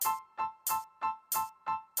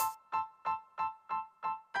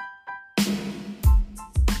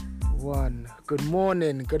everyone. Good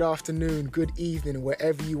morning, good afternoon, good evening,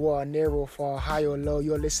 wherever you are, near or far, high or low.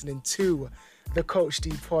 You're listening to the Coach D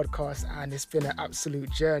podcast, and it's been an absolute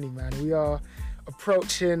journey, man. We are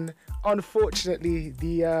approaching, unfortunately,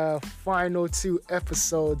 the final 2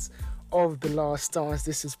 episodes of The Last Dance.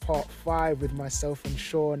 This is part 5 with myself and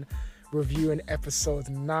Sean reviewing episodes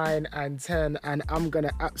 9 and 10, and I'm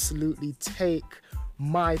gonna absolutely take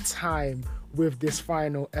my time with this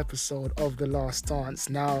final episode of The Last Dance.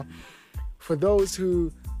 Now, for those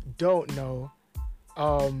who don't know,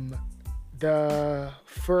 the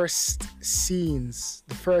first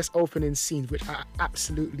opening scenes, which I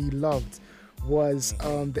absolutely loved, was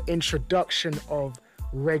the introduction of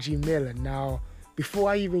Reggie Miller. Now, before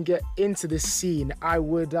I even get into this scene, I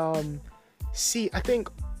would see, I think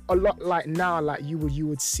a lot like now, like you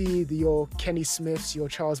would see your Kenny Smiths, your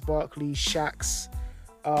Charles Barkley, Shaqs.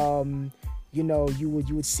 You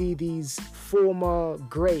would see these former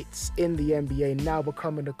greats in the NBA now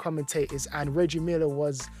becoming the commentators, and Reggie Miller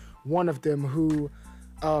was one of them who,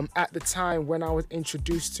 at the time when I was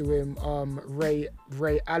introduced to him, Ray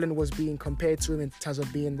Allen was being compared to him in terms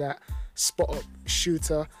of being that spot-up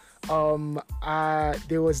shooter.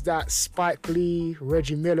 There was that Spike Lee,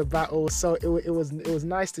 Reggie Miller battle, so it was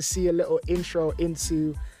nice to see a little intro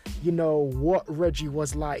into, what Reggie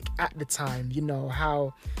was like at the time,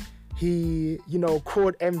 how he,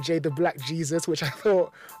 called MJ the Black Jesus, which I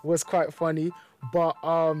thought was quite funny, but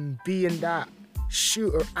being that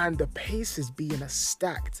shooter and the Pacers being a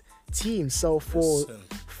stacked team. So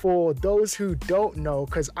for those who don't know,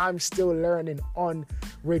 because I'm still learning on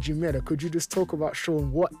Reggie Miller, could you just talk about,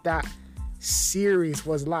 Sean, what that series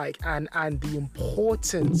was like and the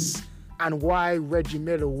importance and why Reggie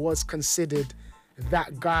Miller was considered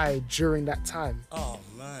that guy during that time? Oh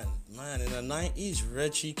man, in the 90s,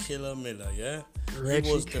 Reggie Killer Miller, yeah? Reggie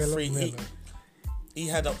He was Killer Miller. He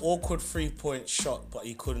had an awkward 3-point shot, but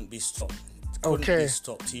he couldn't be stopped. Okay. Be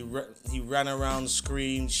stopped. He ran around,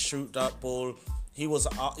 screens, shoot that ball. He was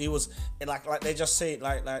like they just say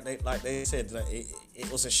they said that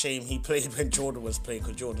it was a shame he played when Jordan was playing,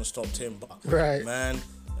 because Jordan stopped him. But right,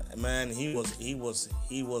 man, he was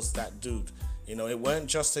that dude. It weren't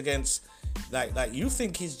just against like you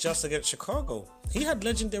think he's just against Chicago. He had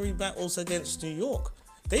legendary battles against New York.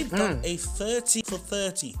 They've done a 30 for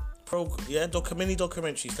 30 mini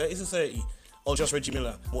documentary, 30 to 30 of just Reggie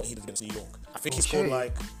Miller, what he did against New York. I think he scored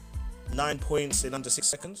like 9 points in under 6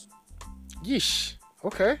 seconds. Yeesh.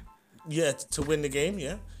 Okay. Yeah, to win the game,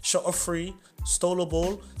 yeah. Shot a free, stole a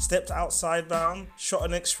ball, stepped outside bound, shot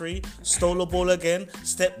an next free, stole a ball again,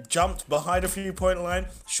 jumped behind the 3-point line,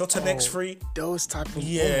 shot a next free. Those type of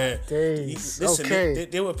days. Listen, okay.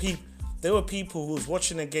 there were people who was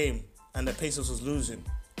watching a game and the Pacers was losing.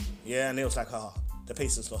 Yeah, and they was like, the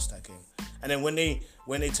Pacers lost that game. And then when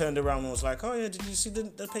they turned around and was like, oh yeah, did you see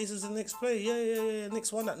the Pacers the next play? Yeah,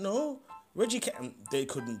 Knicks won that. No. Reggie they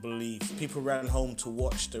couldn't believe. People ran home to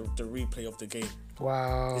watch the replay of the game.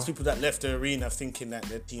 Wow. There's people that left the arena thinking that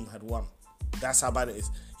their team had won. That's how bad it is.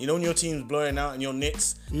 When your team's blowing out and your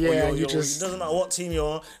Knicks, yeah, it doesn't matter what team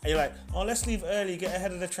you're, and you're like, oh, let's leave early, get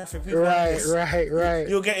ahead of the traffic. Right.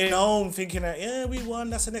 You're getting home thinking that, yeah, we won,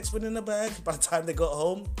 that's the next win in the bag. By the time they got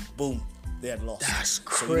home, boom, they had lost. That's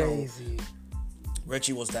crazy. So,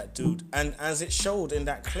 Reggie was that dude. And as it showed in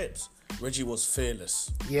that clips, Reggie was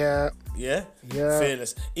fearless. Yeah.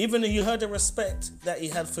 Fearless. Even though you heard the respect that he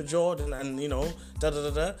had for Jordan and,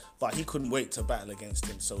 but he couldn't wait to battle against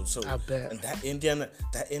him. So I bet. And that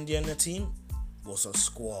Indiana team was a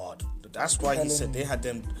squad. That's why he said they had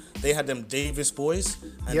them Davis boys,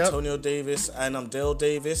 Antonio Davis and Dale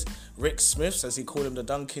Davis, Rick Smiths, as he called him, the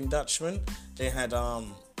Dunkin' Dutchman. They had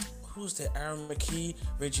who's there? Aaron McKee,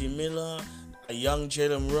 Reggie Miller, a young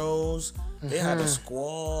Jalen Rose. They had a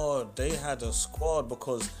squad.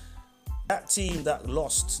 Because that team that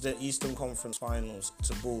lost the Eastern Conference Finals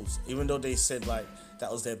to Bulls, even though they said like that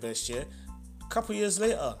was their best year, a couple years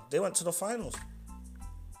later they went to the finals.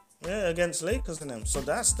 Yeah, against Lakers and them. So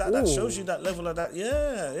that shows you that level of that.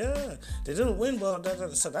 Yeah. They didn't win, but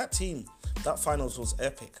that team, that finals was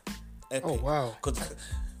epic. Oh wow.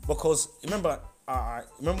 Because remember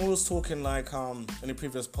we was talking like in the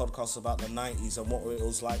previous podcast about the 90s and what it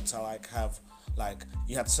was like to like have like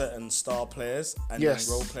you had certain star players and then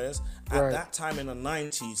role players. At that time in the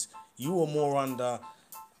 90s, you were more under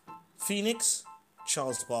Phoenix,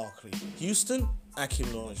 Charles Barkley, Houston, Akeem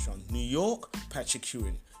Olajuwon, New York, Patrick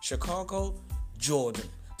Ewing, Chicago, Jordan.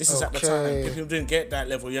 This is at the time. People didn't get that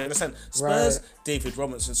level. You understand? Spurs, David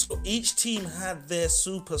Robinson. So each team had their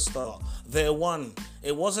superstar, their one.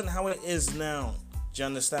 It wasn't how it is now. Do you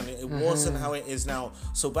understand? It wasn't how it is now.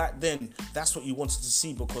 So back then, that's what you wanted to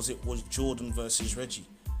see because it was Jordan versus Reggie.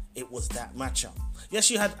 It was that matchup. Yes,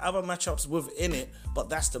 you had other matchups within it, but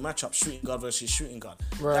that's the matchup, shooting guard versus shooting guard.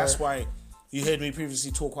 Right. That's why you heard me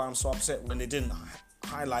previously talk why I'm so upset when they didn't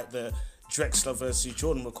highlight the Drexler versus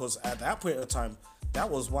Jordan, because at that point of time, that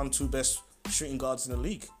was 1-2 best shooting guards in the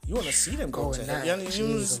league. You want to see them go to head.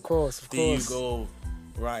 Of course. There you go.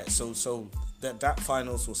 Right. So that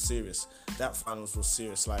finals was serious.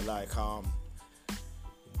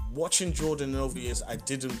 Watching Jordan over the years, I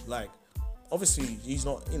didn't like. Obviously, he's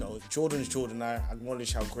not, Jordan's Jordan. I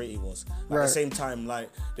acknowledge how great he was. At the same time, at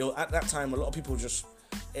that time, a lot of people just,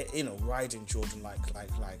 riding Jordan like,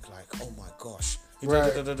 oh my gosh.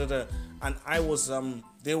 Right. And I was,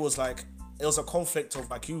 it was a conflict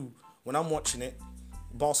of when I'm watching it,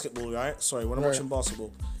 basketball, right? Sorry, when I'm watching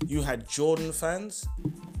basketball, you had Jordan fans,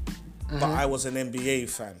 but I was an NBA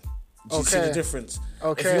fan. Do you see the difference?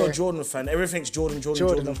 Okay. If you're a Jordan fan, everything's Jordan,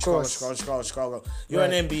 of course. Chicago. You're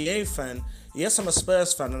an NBA fan. Yes, I'm a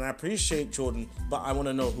Spurs fan and I appreciate Jordan, but I want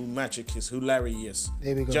to know who Magic is, who Larry is.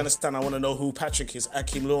 There we go. Do you understand? I want to know who Patrick is,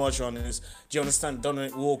 Akeem Olajuwon is. Do you understand?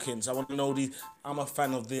 Dominic Wilkins. I want to know these. I'm a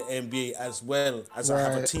fan of the NBA as well as I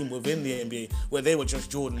have a team within the NBA where they were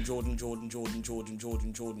just Jordan. If you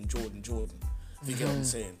get what I'm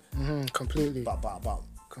saying? Completely.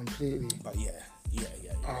 Completely. But yeah.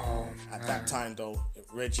 Oh, at that time though,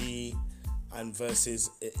 Reggie and versus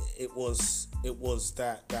it was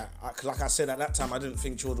that like I said, at that time I didn't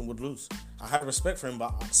think Jordan would lose. I had respect for him,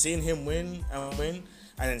 but seeing him win and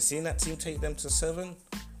then seeing that team take them to 7,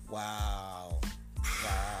 wow.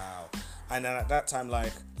 And then at that time,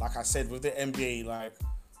 like I said, with the NBA,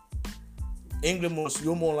 England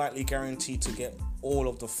you're more likely guaranteed to get all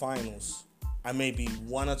of the finals and maybe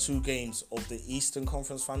 1 or 2 games of the Eastern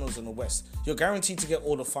Conference Finals in the West. You're guaranteed to get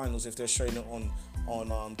all the finals if they're showing it on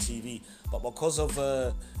TV. But because of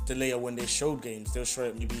delay of when they showed games, they'll show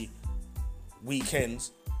it maybe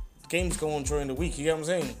weekends. Games go on during the week, you get what I'm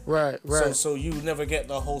saying? Right. So you never get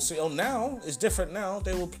the whole series. Oh, now it's different now.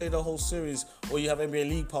 They will play the whole series, or you have NBA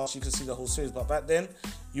League Pass, you can see the whole series. But back then,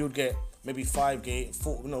 you would get maybe 3 games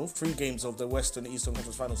of the Western Eastern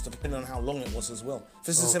Conference Finals, depending on how long it was as well. If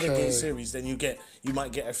it's a 7-game series, then you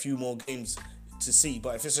might get a few more games to see.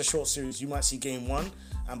 But if it's a short series, you might see game 1,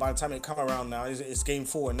 and by the time it come around now, it's game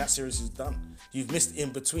 4, and that series is done. You've missed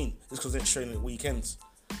in between. It's because they're showing it weekends.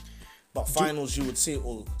 But finals, you would see it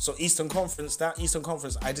all. So Eastern Conference,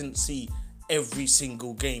 I didn't see every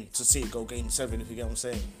single game to see it go game 7, if you get what I'm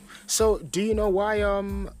saying. So do you know why?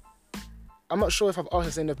 I'm not sure if I've asked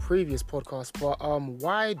this in the previous podcast, but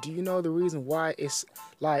why do you know the reason why it's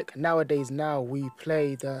like nowadays now we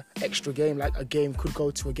play the extra game, like a game could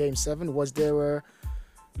go to a game 7? Was there a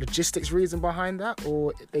logistics reason behind that,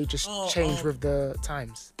 or they just changed with the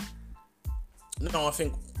times? No, I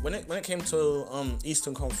think when it came to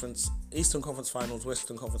Eastern Conference Finals,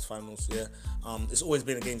 Western Conference Finals, it's always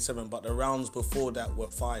been a game 7, but the rounds before that were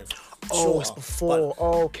 5. Oh, it's before.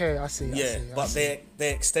 Okay, I see. They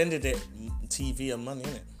extended it, TV and money,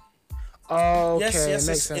 innit? Oh, okay. Yes,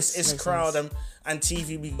 makes sense. It's crowd and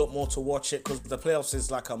TV. We got more to watch it because the playoffs is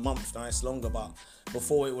like a month now. It's longer, but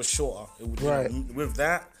before it was shorter. With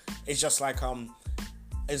that, it's just like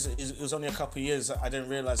it was only a couple of years that I didn't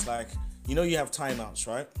realize, you have timeouts,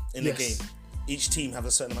 right? In the game. Each team have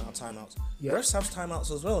a certain amount of timeouts. Yeah. Refs have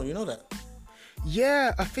timeouts as well, you know that?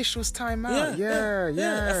 Yeah, officials timeout. Yeah.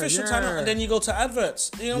 Official timeout, and then you go to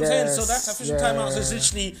adverts. You know what I'm saying? So that's official timeouts. Is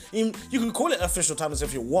literally, you can call it official timeouts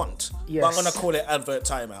if you want, but I'm gonna call it advert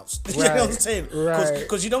timeouts. You know what I'm saying?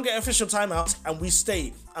 Because you don't get official timeouts, and we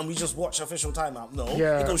stay and we just watch official timeout. No,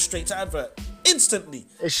 it goes straight to advert instantly.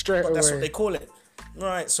 It's straight away. That's what they call it,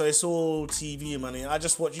 right? So it's all TV money.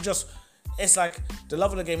 It's like the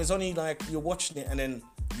love of the game is only like you're watching it, and then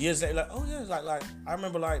years later, I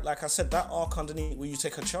remember like I said, that arc underneath where you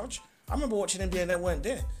take a charge. I remember watching NBA and they weren't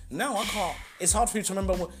there. Now I can't. It's hard for you to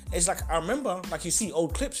remember. It's like I remember, like you see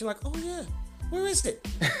old clips, you're like, oh yeah, where is it?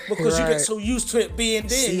 Because you get so used to it being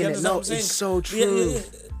there. You understand what I'm saying? It's so true.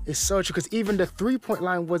 It's so true, because even the 3-point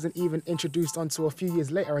line wasn't even introduced until a few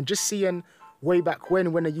years later, and just seeing way back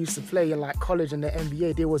when they used to play in like college and the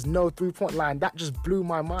NBA, there was no 3-point line. That just blew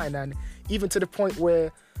my mind, and even to the point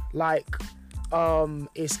where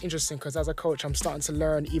it's interesting because as a coach, I'm starting to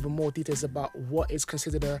learn even more details about what is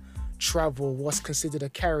considered a travel, what's considered a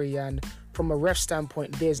carry, and from a ref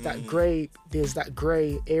standpoint, there's that grey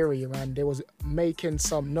area, and there was making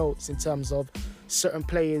some notes in terms of certain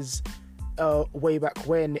players way back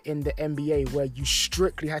when in the NBA, where you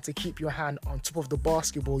strictly had to keep your hand on top of the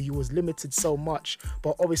basketball. You was limited so much,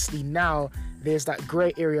 but obviously now there's that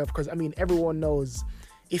gray area, because I mean everyone knows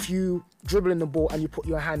if you dribble in the ball and you put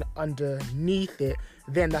your hand underneath it,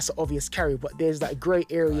 then that's an obvious carry. But there's that gray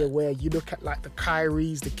area where you look at like the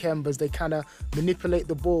Kyries, the Kembas, they kind of manipulate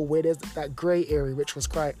the ball, where there's that gray area, which was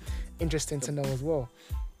quite interesting to know as well.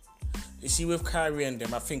 You see, with Kyrie and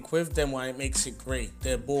them, I think with them, why it makes it great,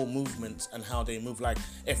 their ball movements and how they move. Like,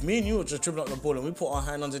 if me and you were just dribbling up the ball and we put our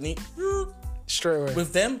hand underneath, straight away.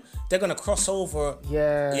 With them, they're going to cross over.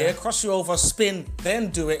 Yeah, cross you over, spin,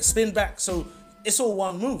 then do it, spin back. So it's all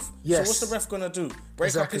one move. Yes. So what's the ref going to do?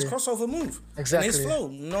 Break up his crossover move. Exactly. And his flow.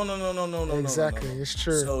 No. Exactly, no. It's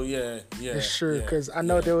true. So, yeah. It's true, because I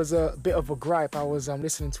know there was a bit of a gripe. I was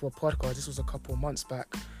listening to a podcast. This was a couple of months back.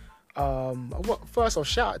 First off,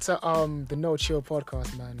 shout out to the No Chill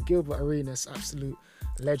podcast, man. Gilbert Arenas, absolute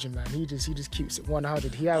legend, man. He just keeps it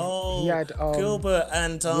 100. He had Gilbert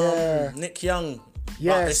and Nick Young.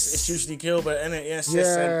 Yes, it's usually Gilbert, isn't it? Yes,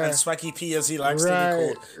 and Swaggy P, as he likes to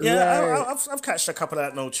be called. Yeah, I've catched a couple of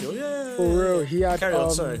that No Chill. Yeah, for real. He had Carry on,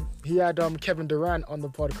 sorry. He had Kevin Durant on the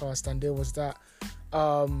podcast, and there was that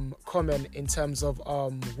comment in terms of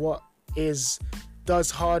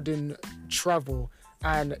does Harden travel?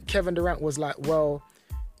 And Kevin Durant was like, well,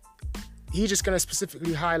 he's just going to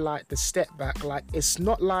specifically highlight the step back. Like, it's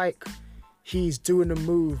not like he's doing a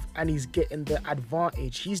move and he's getting the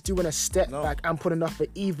advantage. He's doing a step back and putting up an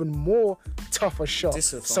even more tougher shot.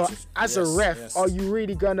 So as a ref, are you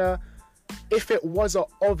really going to, if it was an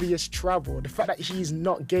obvious travel, the fact that he's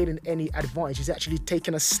not gaining any advantage, he's actually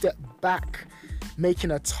taking a step back, making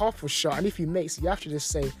a tougher shot. And if he makes, you have to just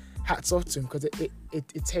say, hats off to him, because it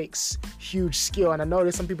takes huge skill. And I know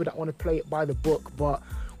there's some people that want to play it by the book, but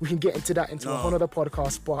we can get into that a whole other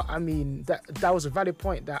podcast. But I mean, that was a valid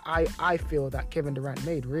point that I feel that Kevin Durant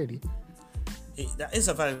made, really. That is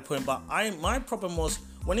a valid point, but my problem was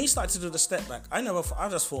when he started to do the step back. I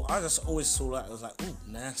just always saw that. I was like, ooh,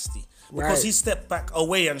 nasty, because he stepped back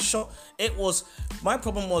away and shot. My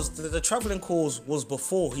problem was the traveling calls was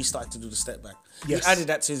before he started to do the step back. Yes. He added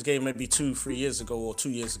that to his game maybe 2-3 years ago or 2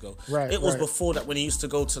 years ago. It was before that, when he used to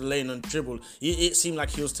go to the lane and dribble. It seemed like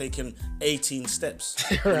he was taking 18 steps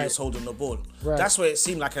when he was holding the ball. That's where it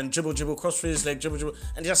seemed like, and dribble, cross through his leg, dribble,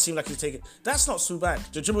 and it just seemed like he's taking. That's not so bad.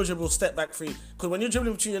 The dribble, step back free. Because when you're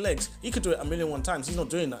dribbling between your legs, he could do it 1,000,001 times. He's not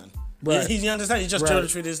doing nothing. You understand? He's just dribbling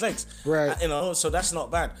through his legs. So that's not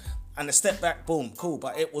bad. And the step back, boom, cool.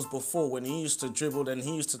 But it was before, when he used to dribble, then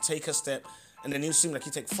he used to take a step, and then it seemed like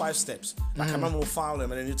he'd take 5 steps. Like, I remember we'll foul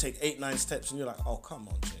him, and then you take 8-9 steps, and you're like, oh, come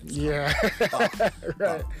on, James.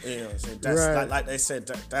 But, you know, so that's like they said,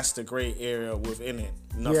 that's the grey area within it.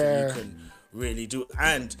 Nothing you can really do.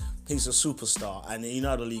 And he's a superstar, and you know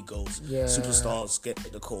how the league goes. Superstars get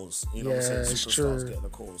the calls. You know what I'm saying? Superstars get the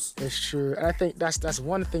calls. It's true. And I think that's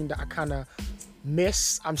one thing that I kind of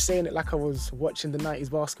miss. I'm saying it like I was watching the 90s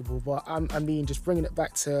basketball, but I mean, just bringing it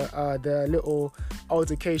back to the little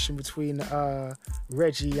altercation between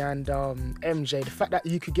Reggie and MJ. The fact that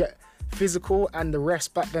you could get physical, and the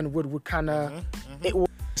refs back then would kind of it was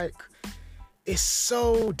like, it's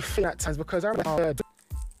so different at times, because I remember,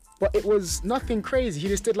 but it was nothing crazy. He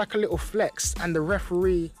just did like a little flex, and the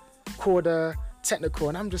referee called a technical,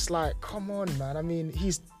 and I'm just like, come on, man. I mean,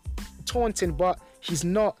 he's taunting, but he's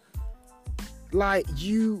not. Like,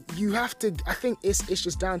 you have to, I think it's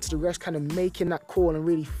just down to the refs kind of making that call and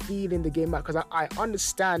really feeling the game out, because I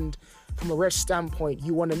understand from a ref standpoint,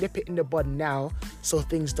 you want to nip it in the bud now so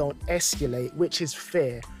things don't escalate, which is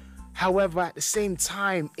fair. However, at the same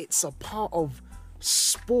time, it's a part of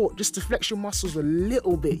sport just to flex your muscles a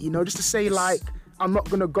little bit, you know, just to say, like, I'm not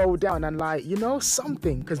going to go down, and, like, you know,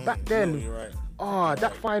 something. Because back then,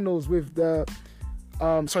 that finals with the,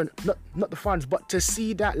 sorry, not the finals, but to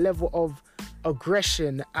see that level of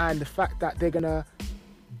aggression, and the fact that they're gonna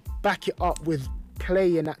back it up with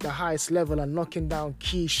playing at the highest level and knocking down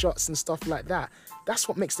key shots and stuff like that, that's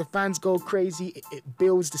what makes the fans go crazy. It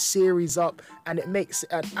builds the series up, and it makes it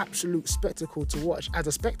an absolute spectacle to watch as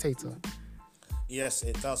a spectator. Yes,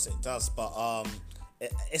 it does, but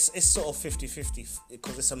it's sort of 50-50,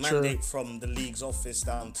 because it's a mandate from the league's office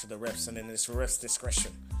down to the refs, and then it's refs'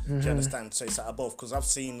 discretion. Do you understand? So it's at both, because I've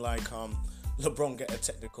seen like LeBron get a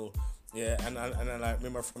technical. Yeah, and I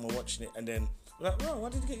remember from watching it, and then like, bro, why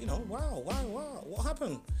did you get? You know, wow, what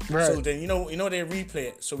happened? So then you know they replay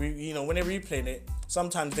it. So when they're replaying it,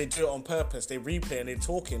 sometimes they do it on purpose. They replay and they're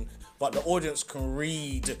talking, but the audience can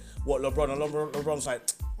read what LeBron, and LeBron's like,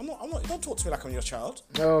 I'm not. Don't talk to me like I'm your child.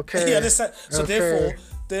 Okay. You understand? So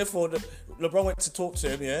therefore, LeBron went to talk to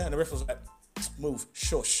him, and the ref was like, move,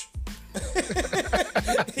 shush.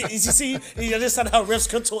 You see, you understand how refs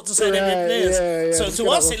can talk to certain players. Yeah, so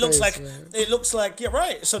to us, it looks face, like yeah,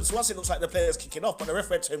 right. So to us, it looks like the player's kicking off, but the ref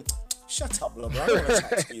went to him. Shut up, LeBron. I don't want to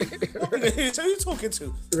chat to you. Who are you talking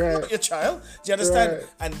to? Right. Not your child. Do you understand? Right.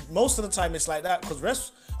 And most of the time, it's like that because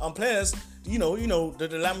refs and players, you know, the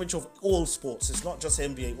language of all sports. It's not just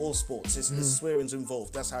NBA. All sports. It's swearing's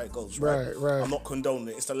involved. That's how it goes, right? Right. I'm not condoning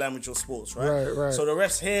it. It's the language of sports, right? Right. So the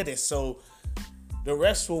refs hear this. So the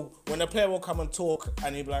refs will, when the player will come and talk,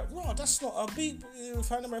 and he'll be like, "Wow, that's not a beat." You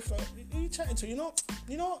find the ref like, "Who are you chatting to? You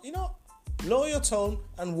know." Lower your tone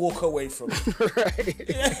and walk away from it.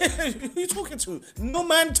 Right. Who are you talking to? No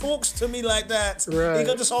man talks to me like that. Right. He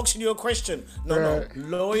got just asking you a question. No.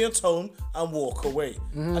 Lower your tone and walk away.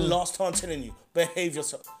 And last time I'm telling you, behave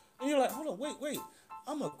yourself. And you're like, hold on, wait.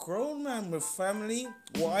 I'm a grown man with family,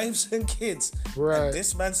 wives, and kids. Right. And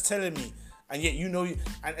this man's telling me. And yet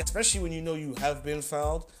and especially when you know you have been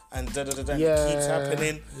fouled and it keeps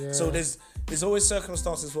happening. Yeah. So there's always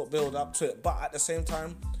circumstances what build up to it. But at the same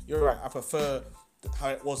time, you're right. I prefer how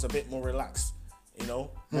it was a bit more relaxed. You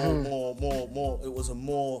know, more. It was a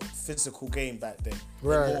more physical game back then.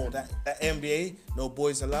 Right. More that NBA, no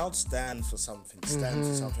boys allowed. Stand for something. Stand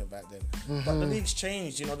for something back then. But the league's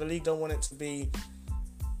changed. You know, the league don't want it to be.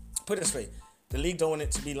 Put it this way. The league don't want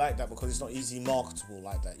it to be like that because it's not easy marketable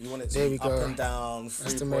like that. You want it to be up and down,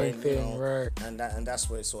 that's the main thing, right? And that's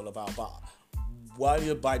what it's all about. But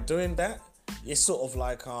by doing that, it's sort of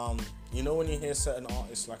like you know when you hear certain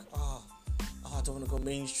artists like I don't want to go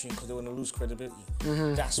mainstream because they want to lose credibility.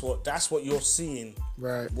 That's what you're seeing.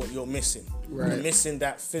 Right. What you're missing. Right. You're missing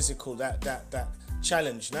that physical, that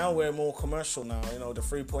challenge. Now we're more commercial now. You know, the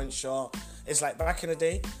 3-point shot. It's like back in the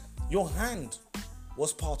day, your hand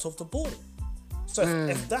was part of the ball. So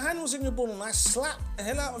if the hand was in your ball and I slapped the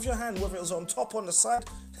hell out of your hand, whether it was on top or on the side,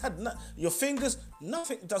 your fingers,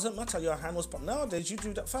 nothing, doesn't matter. Your hand was. But nowadays you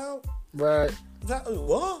do that foul. Right.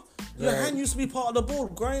 What? Your hand used to be part of the ball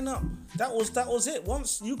growing up. That was it.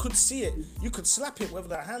 Once you could see it, you could slap it whether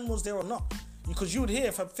that hand was there or not. Because you would hear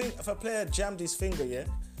if a player jammed his finger,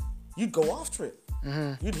 you'd go after it.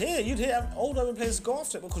 You'd hear older players go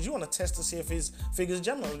after it because you want to test to see if his fingers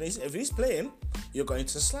jamming. If he's playing, you're going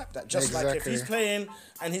to slap that. Just like if he's playing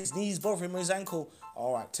and his knees bother him or his ankle,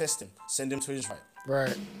 all right, test him. Send him to his right.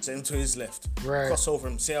 Right. Send him to his left. Right. Cross over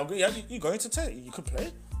him. See how good. Yeah, you're going to test. You could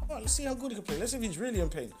play. All right, let's see how good he can play. Let's see if he's really in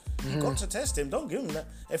pain. You got to test him. Don't give him that.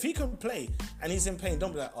 If he can play and he's in pain,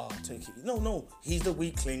 don't be like, take it. No. He's the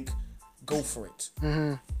weak link. Go for it.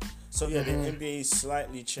 So yeah, the NBA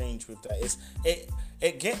slightly changed with that.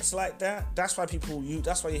 It gets like that. That's why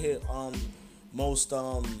that's why you hear most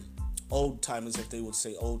old timers, if they would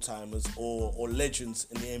say old timers or legends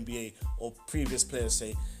in the NBA or previous players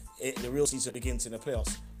say the real season begins in the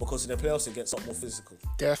playoffs because in the playoffs it gets a lot more physical.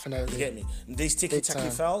 Definitely. You get me? And these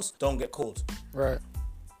ticky-tacky fouls don't get called. Right.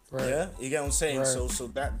 Yeah, you get what I'm saying. Right. So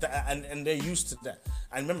that and they're used to that.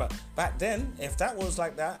 And remember, back then, if that was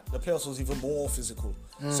like that, the playoffs was even more physical.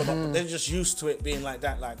 So but they're just used to it being like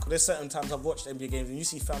that. Like, 'cause there's certain times I've watched NBA games and you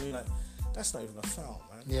see foul, and you're like, that's not even a foul,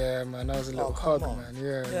 man. Yeah, man, that was a little hard, man.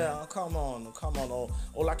 Yeah. Come on.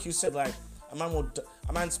 Or like you said, like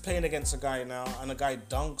a man's playing against a guy now, and a guy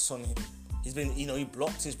dunks on him. He's been, he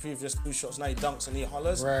blocked his previous 2 shots. Now he dunks and he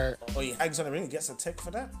hollers. Right. Or he hangs on the ring and gets a tech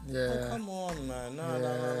for that. Yeah. Oh, come on, man.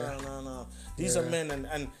 No. These are men,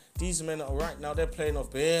 and these men are right now, they're playing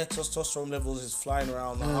off bare testosterone levels is flying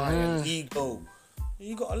around the high and ego.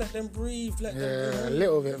 You got to let them breathe. Let them breathe. A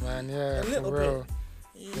little bit, man. Yeah, a little bit.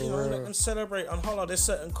 Let them celebrate and holler. There's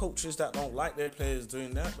certain coaches that don't like their players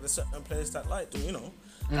doing that, but there's certain players that like doing,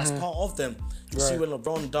 That's part of them. You see when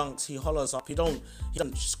LeBron dunks, he hollers up. He don't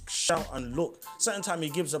shout and look. Certain time he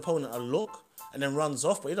gives the opponent a look and then runs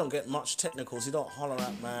off, but he don't get much technicals. He don't holler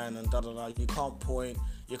at man and da-da-da. You can't point.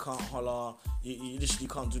 You can't holler. You literally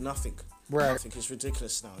can't do nothing. Right. Nothing. It's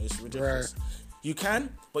ridiculous now. It's ridiculous. Right. You can,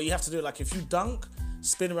 but you have to do it like if you dunk,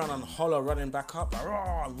 spin around and holler running back up, like,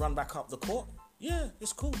 and run back up the court. Yeah,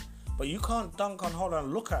 it's cool. But you can't dunk and holler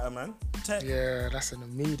and look at her, man. Yeah, that's an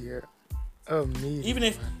immediate. Even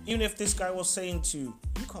if this guy was saying to you,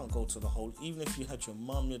 you can't go to the hole, even if you had your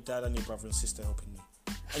mum, your dad, and your brother and sister helping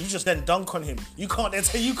you, and you just then dunk on him, you can't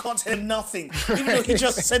tell him nothing, even though he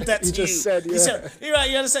just said that to you. He just said, yeah. He said, you're right.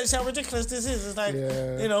 You understand how ridiculous this is? It's like,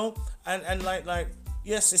 yeah. and like.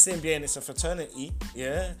 Yes, it's NBA and it's a fraternity.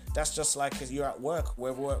 Yeah, that's just like you're at work,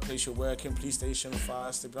 wherever workplace you're working, police station,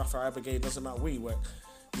 fire brigade, doesn't matter where you work.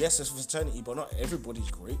 Yes, it's a fraternity, but not everybody's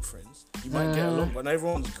great friends. You might get along, but not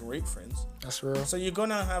everyone's great friends. That's real. So you're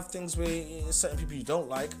gonna have things where certain people you don't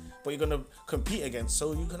like, but you're gonna compete against.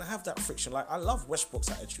 So you're gonna have that friction. Like I love Westbrook's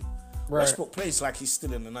attitude. Westbrook plays like he's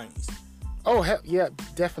still in the 90s. Oh, yeah,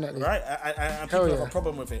 definitely. Right? And people have a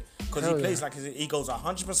problem with it because he plays like he goes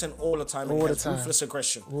 100% all the time and has ruthless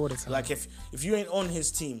aggression. All the time. Like if you ain't on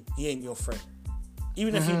his team, he ain't your friend.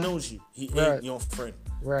 Even if he knows you, he ain't your friend.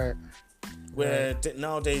 Right. Where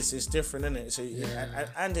nowadays it's different, isn't it? So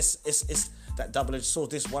and it's that double-edged sword.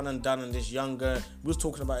 This one and done, and this younger. We was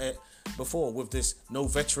talking about it before with this no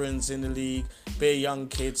veterans in the league, bare young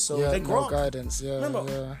kids. So they grow up. Guidance. Yeah.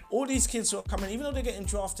 Remember, all these kids who are coming, even though they're getting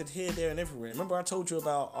drafted here, there, and everywhere. Remember, I told you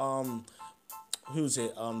about who's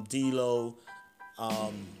it? D'Lo,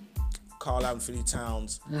 Carl Anthony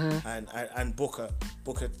Towns, and Booker,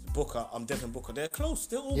 Devin Booker. They're close.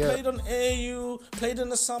 They all played on AAU, played in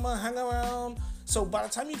the summer, hang around. So by the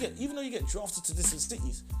time even though you get drafted to different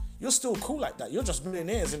cities, you're still cool like that. You're just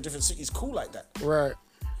millionaires in different cities, cool like that. Right.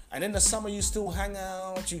 And in the summer, you still hang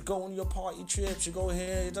out. You go on your party trips. You go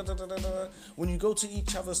here. When you go to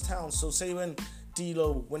each other's towns. So say when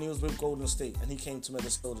D'Lo, when he was with Golden State, and he came to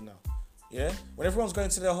Minnesota now. Yeah. When everyone's going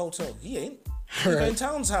to their hotel, he ain't. He's going to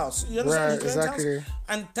Towns' house. You understand? He's going to Towns'.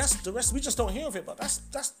 And that's the rest. We just don't hear of it. But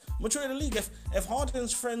that's majority of the league. If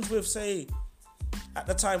Harden's friends with, say, at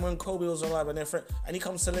the time when Kobe was alive and they're friends, and he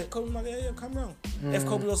comes to Kobe, like, yeah, come round. If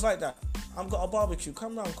Kobe was like that, I've got a barbecue.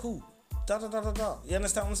 Come round, cool. Da. You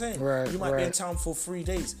understand what I'm saying? Right. You might be in town for 3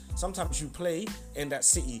 days. Sometimes you play in that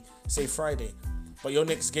city, say Friday, but your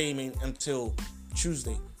next game ain't until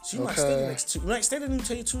Tuesday. So you might stay the next 2. You might stay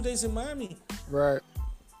the 2 days in Miami. Right.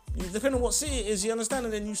 Depending on what city it is, you understand,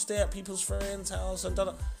 and then you stay at people's friends' house and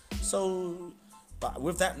da. So, but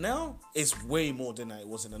with that now, it's way more than that. It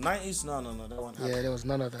was in the 90s. No, that won't happen. Yeah, there was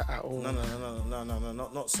none of that at all. No,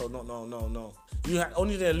 not so. No. You had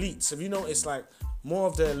only the elites. Have you noticed, like, more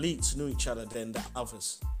of the elites knew each other than the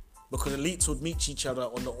others? Because elites would meet each other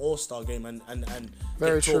on the All-Star game and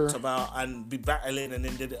get talked about and be battling, and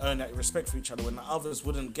then they'd earn that respect for each other, when the others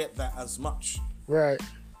wouldn't get that as much. Right.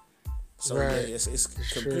 So yeah, it's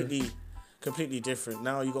completely different.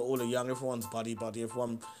 Now you got all the young, everyone's buddy,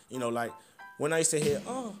 everyone, like when I used to hear,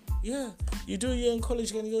 oh yeah, you do a year in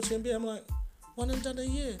college, you're gonna go to NBA. I'm like, one and done a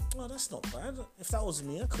year. Oh, that's not bad. If that was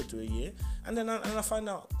me, I could do a year. And then I find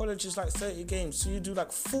out college is like 30 games, so you do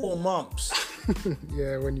like 4 months.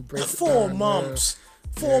 Yeah, when you break it 4 down, months.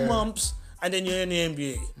 4 months, and then you're in the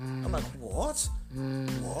NBA. I'm like, what?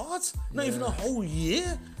 What? Not even a whole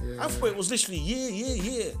year? I thought it was literally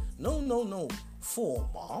year. No. 4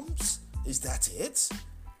 months? Is that it?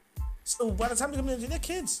 So by the time they come in, they're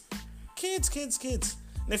kids. Kids.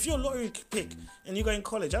 And if you're a lottery pick and you go in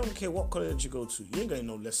college, I don't care what college you go to, you ain't going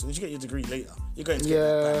no lessons. You get your degree later. You're going to get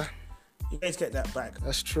that back. You're going to get that back.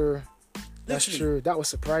 That's true. That's true. That was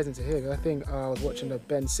surprising to hear. I think I was watching the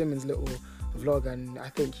Ben Simmons little vlog, and I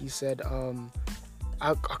think he said,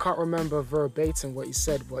 I can't remember verbatim what he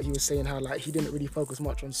said, but he was saying how like he didn't really focus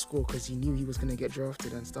much on school because he knew he was going to get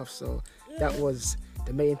drafted and stuff. So that was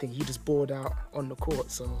the main thing. He just balled out on the court.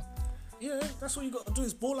 So yeah, that's what you got to do,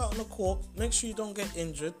 is ball out on the court. Make sure you don't get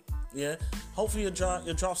injured. Yeah, hopefully your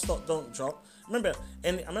draft stock don't drop. I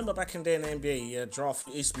remember back in the day in the NBA, draft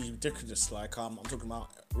used to be ridiculous. Like I'm talking about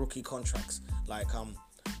rookie contracts. Like I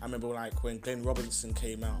remember like when Glenn Robinson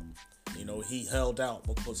came out. He held out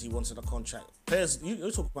because he wanted a contract. Players,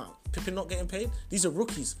 you talk about Pippen not getting paid. These are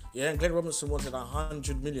rookies, yeah. And Glenn Robinson wanted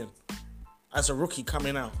 $100 million as a rookie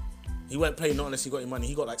coming out. He won't play not unless he got any money.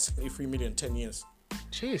 He got like $73 million, 10 years.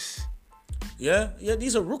 Jeez. Yeah.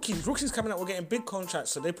 These are rookies. Rookies coming out were getting big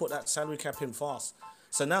contracts, so they put that salary cap in fast.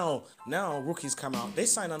 So now rookies come out. They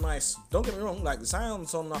sign a nice. Don't get me wrong. Like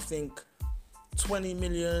Zion's on, I think, 20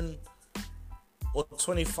 million. Or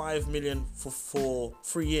 25 million for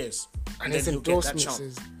 3 years, and his then he'll get that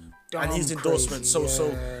endorsements chunk. And his endorsements, so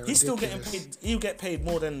ridiculous. He's still getting paid. He'll get paid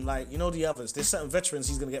more than the others. There's certain veterans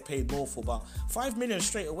he's gonna get paid more for, but 5 million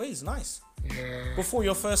straight away is nice. Yeah. Before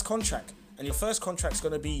your first contract, and your first contract's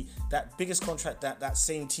gonna be that biggest contract that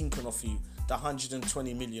same team can offer you. The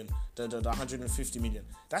 120 million, the 150 million.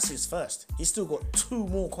 That's his first. He's still got 2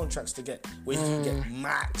 more contracts to get where he can get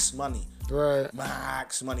max money. Right.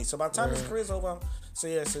 Max money. So by the time his career's over, so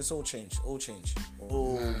it's all change.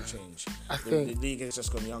 I think the league has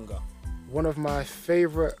just gone younger. One of my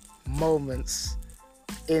favorite moments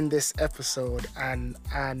in this episode, and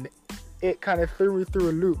it kind of threw me through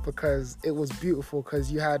a loop because it was beautiful,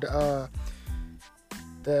 because you had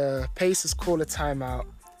the Pacers call a timeout.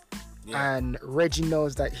 Yeah. And Reggie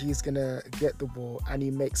knows that he's going to get the ball, and he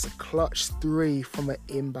makes a clutch 3 from an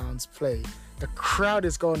inbounds play. The crowd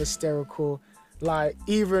is going hysterical. Like,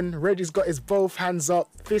 even Reggie's got his both hands up,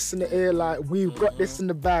 fists in the air, like, we've got this in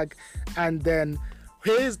the bag. And then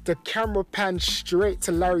here's the camera pan straight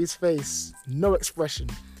to Larry's face. No expression.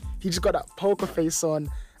 he just got that poker face on,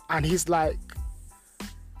 and he's like,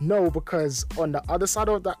 no, because on the other side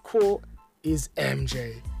of that court is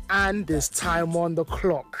MJ, and there's time on the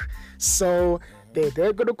clock. So they're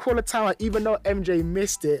going to call a timeout, even though MJ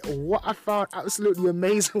missed it. What I found absolutely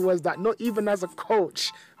amazing was that not even as a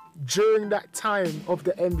coach, during that time of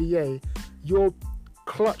the NBA, your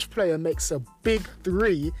clutch player makes a big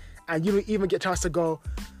three, and you don't even get a chance to go,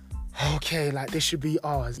 okay, like this should be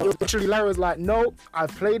ours. Literally, Larry was like, no, I've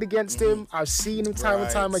played against him. I've seen him time and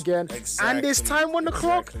time again. Exactly. And there's time on the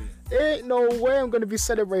clock. There ain't no way I'm going to be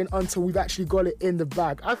celebrating until we've actually got it in the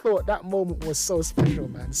bag. I thought that moment was so special,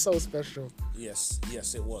 man. So special. Yes,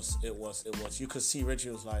 it was. You could see Reggie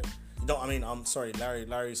was like, I'm sorry,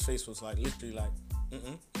 Larry's face was like, literally like,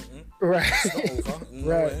 Right. It's not over. No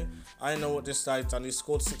Right. way. I know what this guy's done. He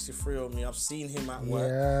scored 63 on me. I've seen him at work.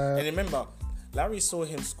 Yeah. And remember, Larry saw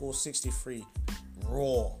him score 63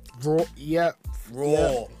 raw. Yep.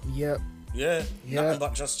 Raw. Yep. Yeah. Nothing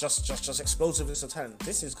but just explosiveness of talent.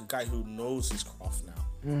 This is a guy who knows his craft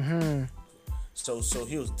now. So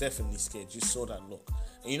he was definitely scared. You saw that look.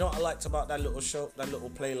 And you know what I liked about that little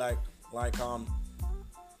play, like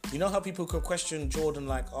you know how people could question Jordan,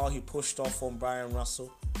 like, oh, he pushed off on Brian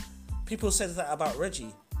Russell? People said that about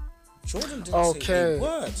Reggie. Jordan didn't say a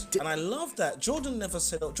word. And I love that. Jordan never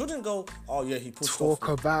said, Jordan didn't go, oh yeah, he pushed off.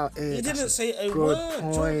 Talk about it. He didn't say a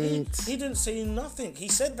word. Jordan, he didn't say nothing. He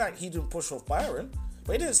said that he didn't push off Byron,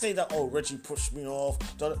 but he didn't say that, oh, Reggie pushed me off.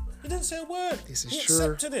 He didn't say a word. This is He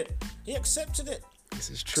true. He accepted it. This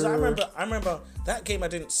is true. I remember that game I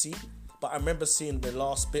didn't see, but I remember seeing the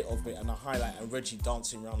last bit of it and a highlight and Reggie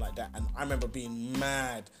dancing around like that. And I remember being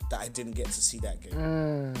mad that I didn't get to see that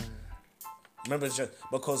game. Remember, just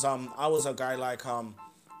because I was a guy like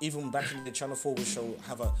even back in the Channel 4 show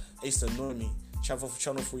it used to annoy me. Channel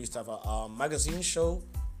 4 used to have a magazine show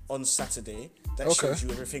on Saturday that shows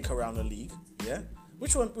you everything around the league. Yeah,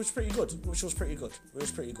 which was pretty good. It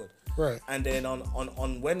was pretty good. Right. And then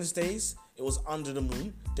on Wednesdays it was Under the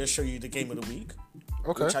Moon. They'll show you the game of the week.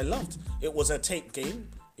 Okay. Which I loved. It was a tape game.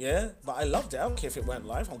 Yeah, but I loved it. I don't care if it went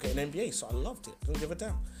live. I'm getting NBA, so I loved it. Don't give a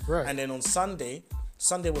damn. Right. And then on Sunday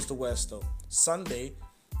was the worst though. Sunday,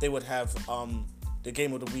 they would have the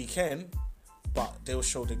game of the weekend, but they will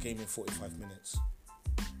show the game in 45 minutes.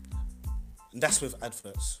 And that's with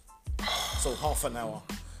adverts. So half an hour.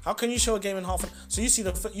 How can you show a game in half an hour? So you see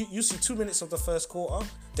you see 2 minutes of the first quarter,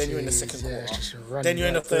 then you're in the second quarter, then you're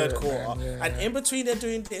in the third quarter. Yeah. And in between they're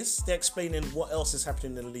doing this, they're explaining what else is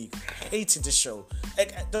happening in the league. I hated the show.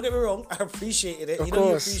 Don't get me wrong, I appreciated it. Of you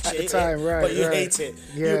course, appreciate at the time, it, right, but you right. hate it.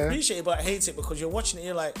 Yeah. You appreciate it, but hate it because you're watching it,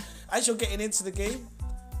 you're like, as you're getting into the game,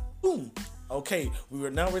 boom. Okay, we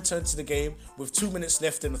will now return to the game with 2 minutes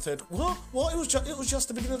left in the third. What? It was just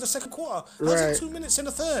the beginning of the second quarter. How's it 2 minutes in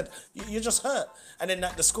the third? You're just hurt. And then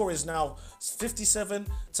the score is now 57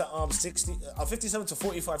 to 60, 57 to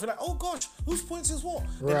 45. You're like, oh gosh, whose points is what?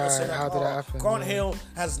 Right. How did that happen? Grant Hill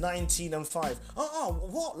has 19 and 5.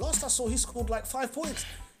 What? Last I saw, he scored like 5 points.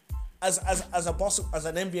 As a boss, as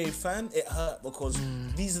an NBA fan, it hurt because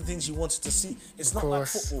these are the things you wanted to see. It's not like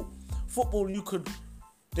football. Football,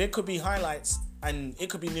 there could be highlights and it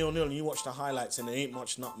could be 0-0 and you watch the highlights and there ain't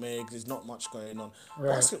much nutmeg, there's not much going on.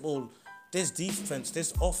 Right. Basketball, there's defense,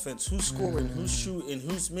 there's offense, who's scoring, who's shooting,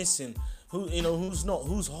 who's missing, who's not,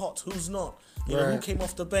 who's hot, who's not, you know, who came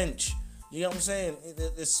off the bench. You know what I'm saying?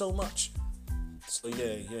 There's so much. So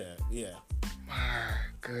yeah. My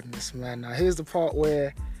goodness, man. Now here's the part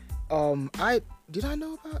where I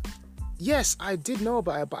know about? Yes, I did know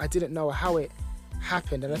about it, but I didn't know how it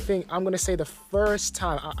happened. And I think I'm gonna say the first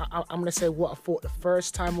time I'm gonna say what I thought the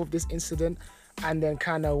first time of this incident, and then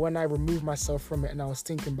kind of when I removed myself from it and I was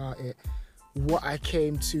thinking about it, what I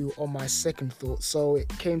came to on my second thought. So it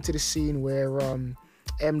came to the scene where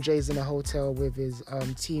MJ's in a hotel with his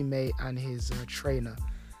teammate and his trainer,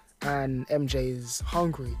 and MJ is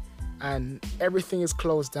hungry and everything is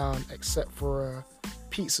closed down except for a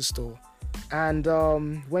pizza store. And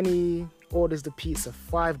when he orders the pizza,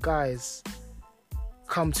 5 guys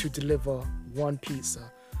come to deliver 1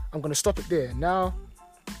 pizza. I'm gonna stop it there. Now,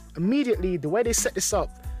 immediately, the way they set this up,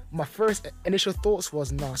 my first initial thoughts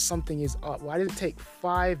was, nah, something is up. Why did it take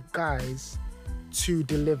 5 guys to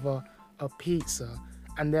deliver a pizza?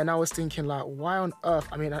 And then I was thinking, like, why on earth?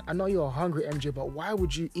 I mean, I know you're hungry, MJ, but why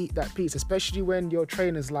would you eat that pizza? Especially when your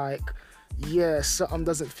trainer's like, yeah, something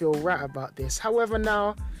doesn't feel right about this. However,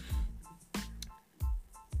 now,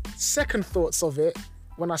 second thoughts of it,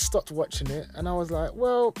 when I stopped watching it, and I was like,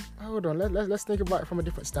 well, hold on, let's think about it from a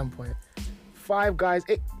different standpoint. 5 guys,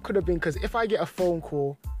 it could have been, because if I get a phone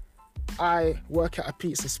call, I work at a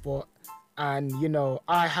pizza spot, and, you know,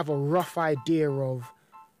 I have a rough idea of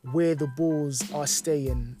where the Bulls are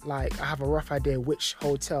staying, like I have a rough idea which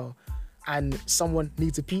hotel, and someone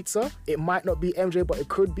needs a pizza, it might not be MJ, but it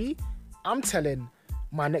could be, I'm telling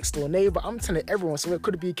my next door neighbor, I'm telling everyone. So it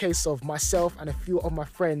could be a case of myself and a few of my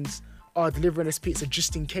friends are delivering this pizza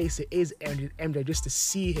just in case it is MJ, just to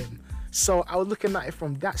see him. So I was looking at it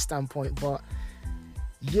from that standpoint, but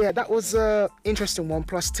yeah, that was a interesting one.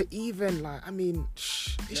 Plus to even like, I mean,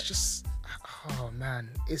 it's just, oh man,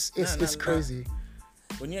 it's crazy.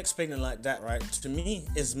 When you explain it like that, right, to me,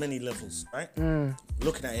 it's many levels, right?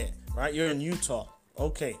 Looking at it, right, you're in Utah.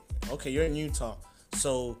 Okay, you're in Utah.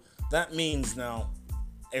 So that means now,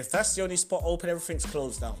 if that's the only spot open, everything's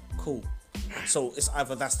closed down. Cool. So it's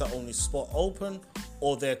either that's the only spot open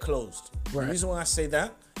or they're closed. Right. The reason why I say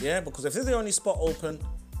that, yeah, because if they're the only spot open,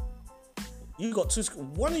 you got two.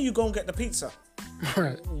 One of you go and get the pizza.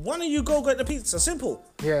 Right. One of you go get the pizza. Simple.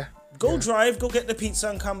 Yeah. Go drive, go get the pizza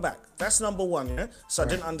and come back. That's number one, yeah? So I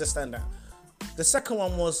didn't understand that. The second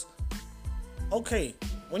one was, okay,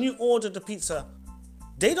 when you order the pizza,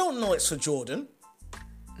 they don't know it's for Jordan.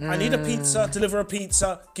 I need a pizza, deliver a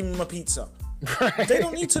pizza, give me my pizza. Right. They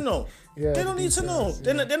don't need to know. Yeah, they don't need to know.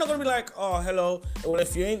 Yeah. They're not gonna be like, oh, hello. Well,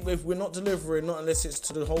 if we're not delivering, not unless it's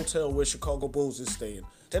to the hotel where Chicago Bulls is staying.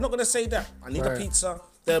 They're not gonna say that. I need a pizza.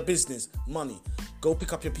 They're a business, money. Go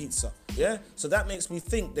pick up your pizza. Yeah. So that makes me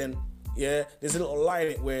think then. Yeah, there's a little line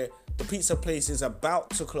in it where the pizza place is about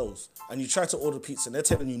to close, and you try to order pizza, and they're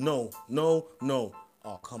telling you no.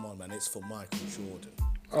 Oh, come on, man, it's for Michael Jordan.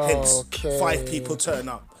 Hence, 5 people turn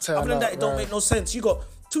up. Other than that, it don't make no sense. You got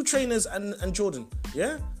 2 trainers and Jordan,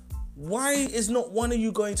 yeah? Why is not one of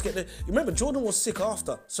you going to get the... Remember, Jordan was sick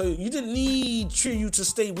after, so you didn't need you to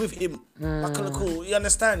stay with him. Cool. You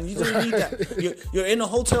understand? You didn't need that. You're in a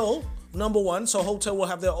hotel, number 1, so hotel will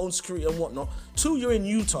have their own security and whatnot. 2, you're in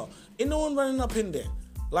Utah. Ain't no one running up in there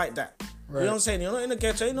like that. Right. You know what I'm saying? You're not in the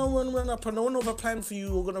ghetto. Ain't no one running up, and no one have a plan for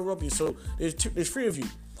you or going to rob you. So there's 3 of you.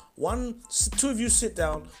 2 of you sit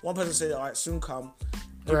down. One person say, all right, soon come.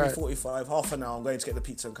 Give me 45, half an hour. I'm going to get the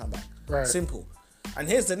pizza and come back. Right. Simple. And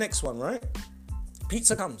here's the next one, right?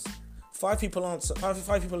 Pizza comes. 5 people answer.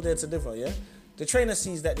 5 people are there to deliver, yeah? The trainer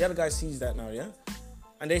sees that. The other guy sees that now, yeah?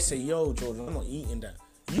 And they say, yo, Jordan, I'm not eating that.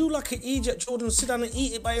 You like an idiot, Jordan, sit down and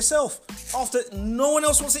eat it by yourself. After no one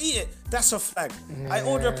else wants to eat it. That's a flag. Yeah. I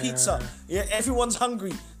order a pizza. Yeah, everyone's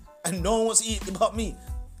hungry. And no one wants to eat it but me.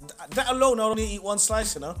 That alone, I only eat 1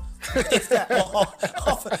 slice, you know? If that,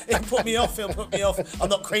 it put me off, I'm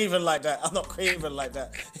not craving like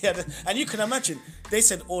that. Yeah, and you can imagine, they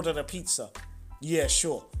said order the pizza. Yeah,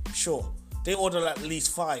 sure. They ordered at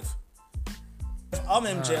least 5. If I'm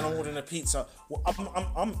MJ and I'm ordering a pizza, well,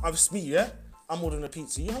 it's me, yeah? I'm ordering a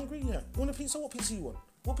pizza. You hungry? Yeah. You want a pizza? What pizza you want?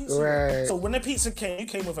 What pizza you want? So when the pizza came, you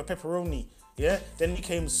came with a pepperoni, yeah? Then you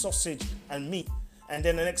came sausage and meat. And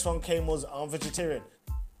then the next one came was vegetarian.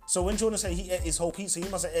 So when Jordan said he ate his whole pizza, he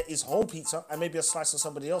must have ate his whole pizza and maybe a slice of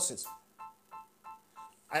somebody else's.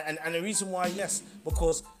 And the reason why, yes,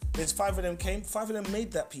 because there's 5 of them came, 5 of them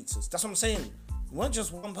made that pizzas. That's what I'm saying. It weren't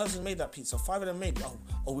just one person made that pizza. 5 of them made,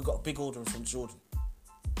 we got a big order from Jordan.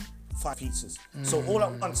 5 pizzas. So all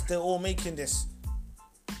at once, they're all making this.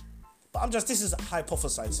 But this is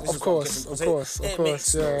hypothesizing. Of course. It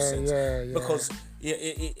makes no sense. Yeah. Because,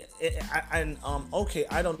 okay,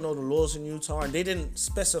 I don't know the laws in Utah, and they didn't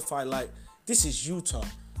specify, like, this is Utah.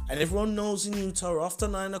 And everyone knows in Utah, after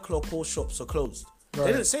 9 o'clock, all shops are closed. Right.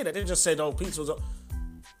 They didn't say that. They just said, pizza was up.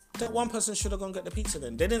 That one person should have gone get the pizza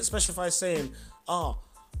then. They didn't specify saying,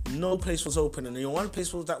 no place was open, and the one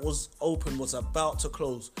place that was open was about to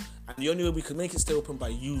close. And the only way we could make it stay open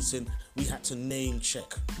we had to name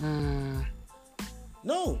check.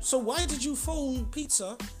 No, so why did you phone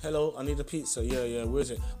pizza? Hello, I need a pizza. Yeah, where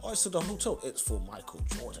is it? Oh, it's at the hotel. It's for Michael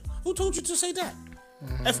Jordan. Who told you to say that?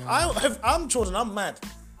 If I'm Jordan, I'm mad.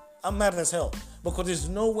 I'm mad as hell. Because there's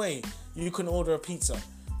no way you can order a pizza.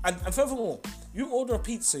 And furthermore, you order a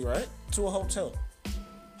pizza, right, to a hotel.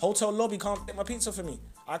 Hotel lobby can't get my pizza for me.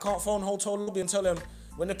 I can't phone hotel lobby and tell them,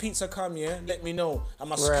 when the pizza come, let me know. And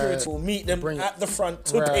my security will meet them at the front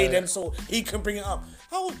to pay them so he can bring it up.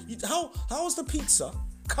 How is the pizza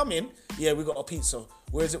coming? Yeah, we got a pizza.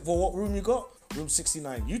 Where is it? For what room you got? Room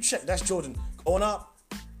 69. You check, that's Jordan. Going up.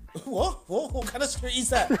 What kind of security is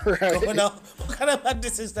that? Going up. What kind of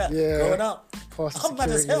madness is that? Yeah. Going up. I'm mad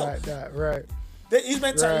as hell. Like that, right. He's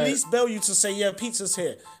meant to at least bail you to say, yeah, pizza's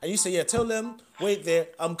here. And you say, yeah, tell them, wait there,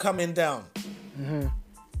 I'm coming down.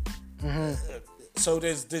 So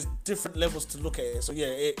there's different levels to look at it. So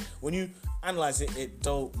yeah, when you analyze it, it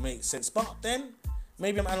don't make sense. But then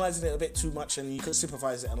maybe I'm analyzing it a bit too much, and you could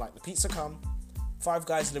supervise it and like the pizza come, 5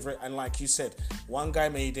 guys deliver it, and like you said, 1 guy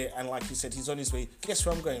made it, and like you said, he's on his way. Guess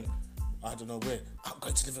where I'm going? I don't know where. I'm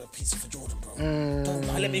going to deliver a pizza for Jordan, bro. Don't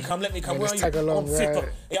lie. Let me come. Yeah, Where are just you? tag along, I'm on 5th. right.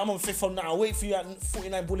 Yeah, I'm on 5th from now. I'll wait for you at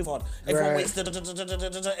 49 Boulevard. Everyone Right. waits.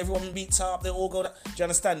 Everyone meets up. They all go. Do you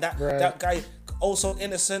understand that? Right. That guy also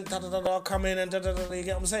innocent. Come in and You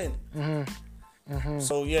get what I'm saying?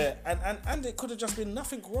 So yeah, and it could have just been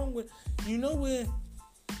nothing wrong with. You know where?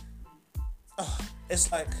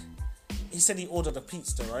 It's like he said he ordered a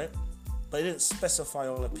pizza, right? But he didn't specify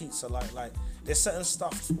on the pizza. Like there's certain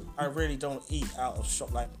stuff I really don't eat out of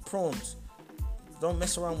shop, like prawns. Don't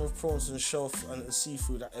mess around with prawns and and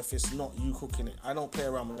seafood if it's not you cooking it. I don't play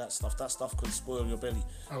around with that stuff. That stuff could spoil your belly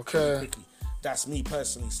Okay. quickly. That's me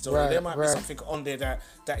personally. So Right, there might be right. something on there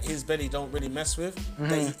that his belly don't really mess with.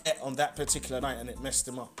 That he ate on that particular night and it messed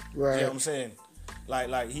him up. Right. You know what I'm saying?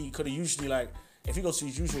 Like he could have usually, like, if he goes to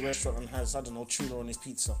his usual restaurant and has, I don't know, tuna on his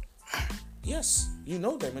pizza. Yes, you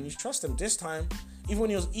know them and you trust them. This time, even when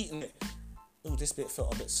he was eating it, oh, this bit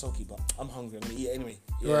felt a bit soggy, but I'm hungry. I'm gonna eat it anyway.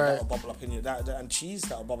 Yeah, Right. that'll bubble up in your and cheese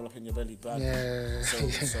that'll bubble up in your belly. Bad. Yeah. So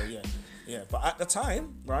yeah. But at the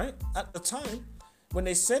time, right? At the time, when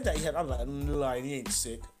they said that he had, I'm like, no lie, he ain't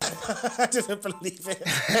sick. I didn't believe it.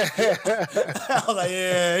 I was like,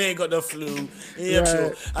 yeah, he ain't got the flu. Yeah, Right.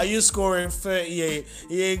 sure. Are you scoring 38?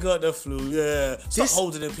 He ain't got the flu. Yeah. Stop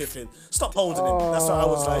holding him, Pippin. Stop holding him. That's what I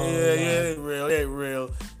was like. Yeah, it ain't real.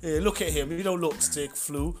 Yeah, look at him. You don't look sick,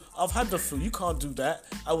 flu. I've had the flu. You can't do that.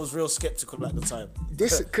 I was real skeptical at the time.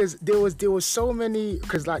 This because there was so many,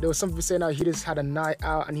 because like there was some people saying he just had a night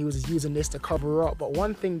out and he was using this to cover up. But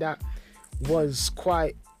one thing that was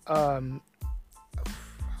quite I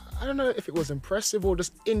don't know if it was impressive or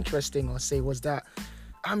just interesting, I'll say, was that,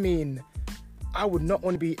 I mean, I would not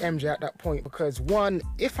want to be MJ at that point because, one,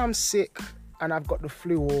 if I'm sick and I've got the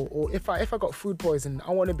flu or if I got food poisoning,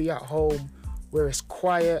 I want to be at home where it's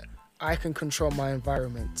quiet, I can control my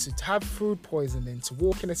environment. To have food poisoning, to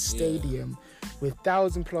walk in a stadium with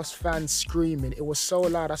 1,000+ fans screaming, it was so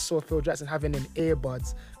loud. I saw Phil Jackson having in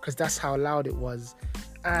earbuds because that's how loud it was.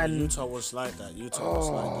 And Utah was like that.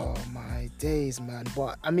 oh my days, man.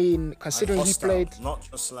 But I mean, considering hostile, he played not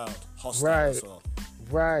just loud, hostile as well.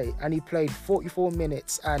 Right, and he played 44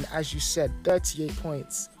 minutes, and as you said, 38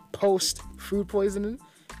 points post food poisoning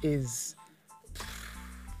is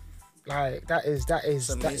like that is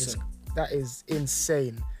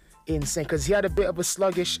insane, because he had a bit of a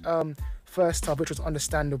sluggish first half, which was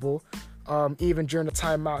understandable. Even during the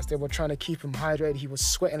timeouts, they were trying to keep him hydrated. He was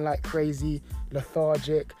sweating like crazy,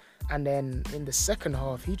 lethargic, and then in the second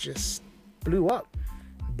half, he just blew up.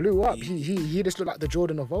 He just looked like the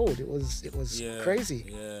Jordan of old. It was crazy.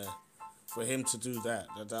 Yeah, for him to do that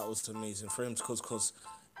was amazing. For him, because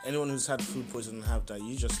anyone who's had food poisoning and have that,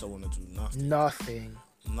 you just don't want to do nothing.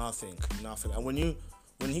 Nothing. And when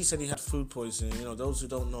he said he had food poisoning, those who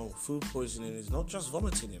don't know, food poisoning is not just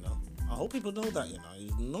vomiting. I hope people know that.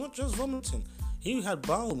 He's not just vomiting. He had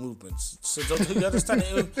bowel movements. So don't you understand?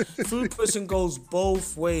 Food poisoning goes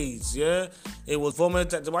both ways, yeah? It was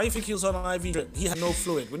vomit. Why do you think he was on an IV drip? He had no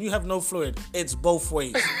fluid. When you have no fluid, it's both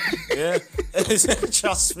ways, yeah?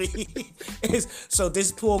 Trust me. So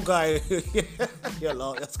this poor guy, you're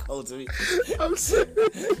low, that's cold to me. I'm sorry.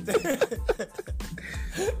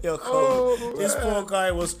 You're cold. This poor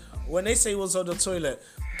guy was, when they say he was on the toilet,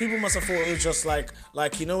 people must have thought it was just like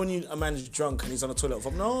when a man's drunk and he's on the toilet.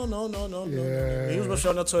 No. He was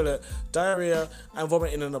on the toilet, diarrhea and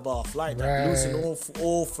vomiting in the bath like that, losing all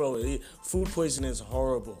flow. Food poisoning is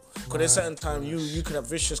horrible. Because there's certain time you could have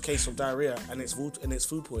vicious case of diarrhea and it's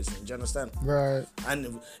food poisoning. Do you understand? Right.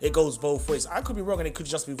 And it goes both ways. I could be wrong and it could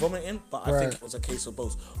just be vomiting, but I think it was a case of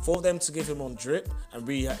both. For them to give him on drip and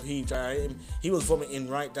he was vomiting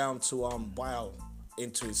right down to bile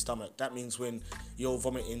into his stomach. That means when you're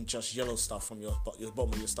vomiting just yellow stuff from your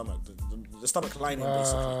bottom of your stomach, the stomach lining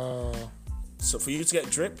basically. So for you to get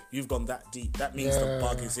drip, you've gone that deep. That means the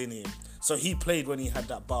bug is in him. So he played when he had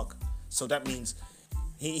that bug. So that means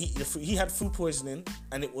he had food poisoning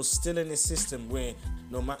and it was still in his system where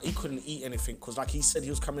no matter, he couldn't eat anything because like he said he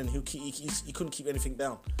was coming in, he couldn't keep anything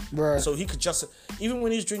down. Right. So he could just, even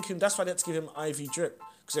when he's drinking, that's why they had to give him IV drip,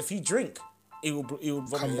 because if he drink, he will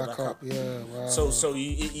vomit it back up. Yeah, wow. So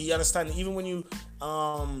you understand, even when you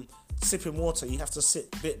sipping water, you have to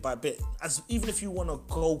sip bit by bit, even if you want to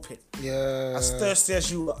gulp it. Yeah. As thirsty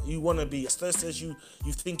as you want to be, as thirsty as you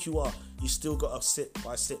think you are, you still got to sip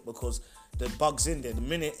by sip because the bug's in there. The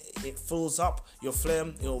minute it fills up, your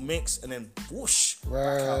phlegm, it'll mix and then whoosh,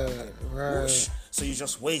 back out. Whoosh. So you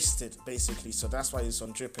just wasted basically. So that's why it's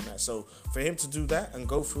on dripping that. So for him to do that and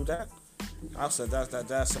go through that, I said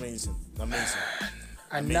that's amazing.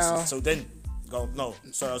 And now, so then, Go no.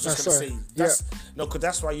 Sorry, I was just sorry. gonna say that's no, because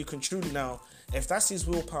that's why you can truly now. If that's his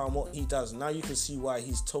willpower and what he does, now you can see why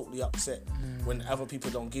he's totally upset when other people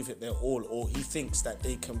don't give it their all, or he thinks that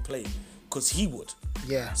they can play, because he would.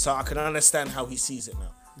 Yeah. So I can understand how he sees it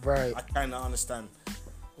now. Right. I kind of understand.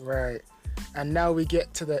 Right. And now we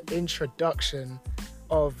get to the introduction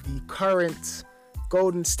of the current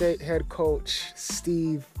Golden State head coach,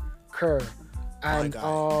 Steve Kerr. And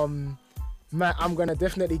Matt, I'm gonna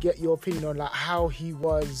definitely get your opinion on like how he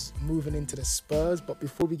was moving into the Spurs. But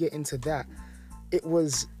before we get into that, it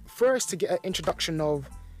was first to get an introduction of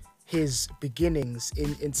his beginnings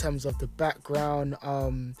in terms of the background.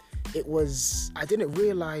 It was, I didn't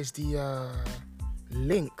realize the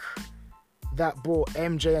link that brought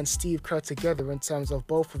MJ and Steve Kerr together in terms of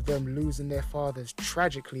both of them losing their fathers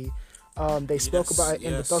tragically. They spoke about it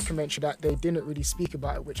in the documentary that they didn't really speak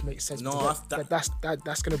about it, which makes sense. No, that's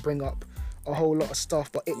going to bring up a whole lot of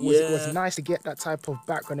stuff. But it was nice to get that type of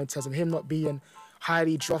background in terms of him not being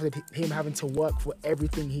highly drafted, him having to work for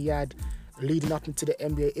everything he had leading up into the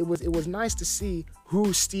NBA. It was nice to see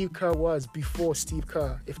who Steve Kerr was before Steve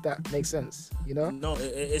Kerr, if that makes sense, you know? No,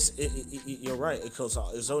 you're right, because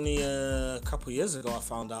it was only a couple of years ago I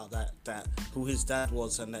found out that who his dad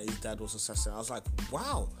was and that his dad was assassinated. I was like,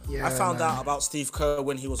 wow. I found out about Steve Kerr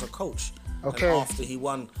when he was a coach. Okay. And after he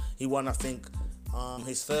won, I think,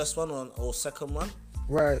 his first one or second one.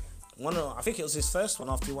 Right. I think it was his first one.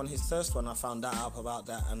 After he won his first one, I found out about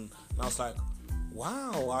that, and I was like,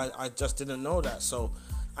 wow, I just didn't know that. So,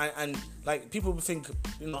 and like people would think,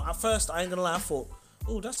 at first I ain't gonna lie, I thought,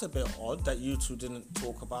 oh, that's a bit odd that you two didn't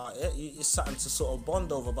talk about it. It's something to sort of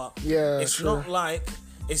bond over, but it's not like,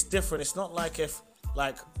 it's different. It's not like if,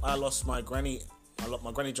 like, I lost my granny.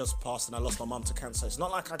 My granny just passed and I lost my mum to cancer. It's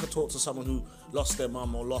not like I could talk to someone who lost their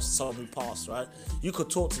mum or lost someone who passed, right? You could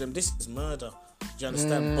talk to them. This is murder. Do you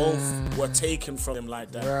understand? Both were taken from him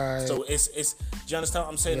like that. Right. So it's. Do you understand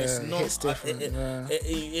what I'm saying? It's not. Hits different,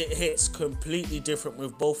 it hits completely different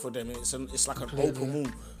with both of them. It's like an open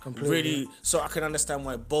wound. Really. So I can understand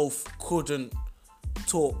why both couldn't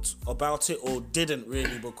talk about it or didn't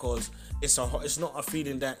really, because it's not a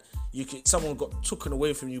feeling that someone got taken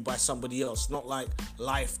away from you by somebody else. Not like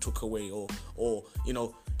life took away or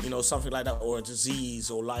something like that, or a disease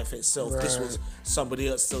or life itself. Right. This was somebody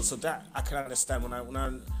else still. So that I can understand when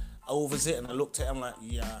I overs it and I looked at it, I'm like,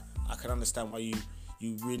 yeah, I can understand why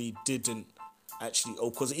you really didn't actually.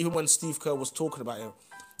 Because even when Steve Kerr was talking about him,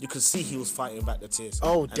 you could see he was fighting back the tears.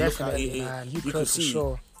 Oh, and definitely, man. You could see.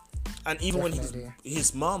 Sure. And even when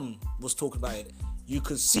his mum was talking about it, you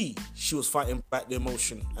could see she was fighting back the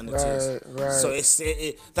emotion and the tears. Right. So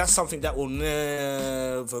that's something that will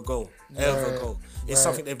never go, ever go. It's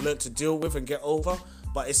something they've learned to deal with and get over.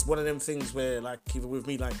 But it's one of them things where, like, even with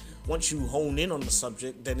me, like, once you hone in on the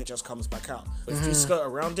subject, then it just comes back out. But if you skirt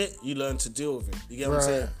around it, you learn to deal with it. You get what I'm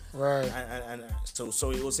saying? Right. And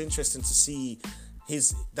so it was interesting to see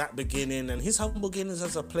that beginning and his humble beginnings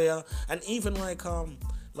as a player, and even like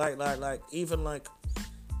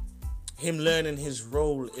him learning his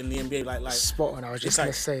role in the NBA, like spot on. I was just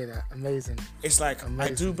gonna say that. Amazing. It's like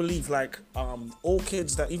amazing. I do believe like all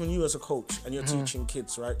kids, that even you as a coach and you're teaching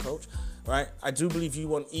kids, right, coach, right? I do believe you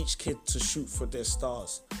want each kid to shoot for their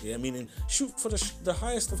stars. Yeah, meaning shoot for the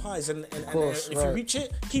highest of highs, and if you reach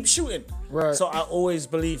it, keep shooting. Right. So I always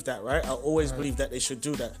believe that, right? I always believe that they should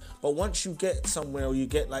do that. But once you get somewhere, or you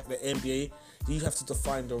get like the NBA, you have to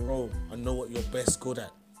define the role and know what you're best good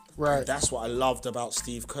at. Right. And that's what I loved about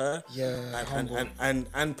Steve Kerr. Yeah.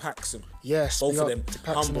 And Paxson. Yes. Both of them.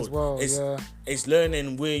 Humble as well. It's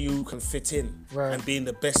learning where you can fit in, right, and being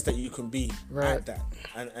the best that you can be at that.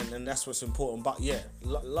 And that's what's important. But yeah,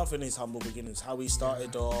 loving his humble beginnings, how he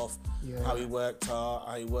started off, how he worked hard,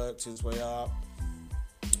 how he worked his way up.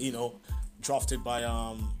 Drafted by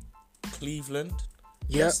Cleveland.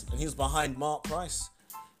 Yes. And he was behind Mark Price.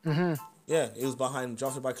 Yeah, he was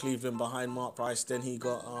drafted by Cleveland, behind Mark Price. Then he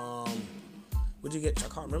got, where'd you get? I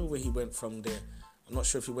can't remember where he went from there. I'm not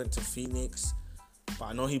sure if he went to Phoenix, but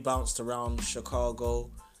I know he bounced around Chicago.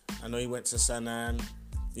 I know he went to San An,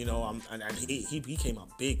 and he came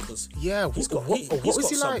up big because what was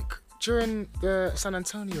he like during the San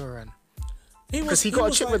Antonio run? Because he got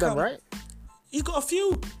a chip with them, right? He got a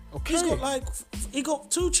few. Okay. He got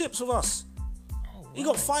 2 chips with us. Oh, wow. He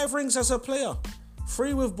got 5 rings as a player.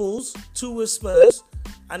 3 with Bulls, 2 with Spurs,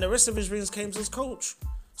 and the rest of his rings came as coach.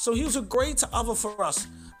 So he was a great other for us.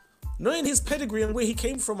 Knowing his pedigree and where he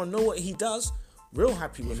came from and know what he does, real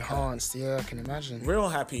happy with him. Enhanced, yeah, I can imagine. Real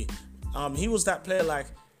happy. He was that player, like,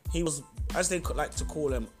 he was, as they like to call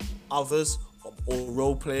them, others or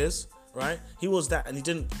role players. right? He was that, and he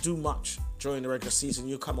didn't do much during the regular season.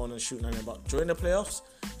 You come on and shoot 9, but during the playoffs,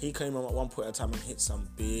 he came on at one point in time and hit some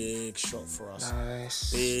big shot for us.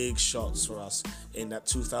 Nice. Big shots for us in that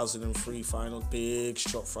 2003 final. Big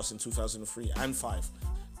shot for us in 2003 and 5.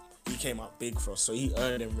 He came out big for us, so he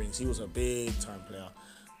earned them rings. He was a big time player.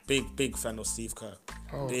 Big fan of Steve Kerr.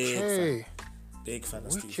 Okay. Big fan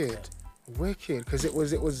of Steve Kerr. Wicked. Because it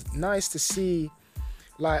was nice to see,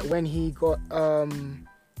 like, when he got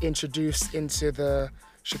introduced into the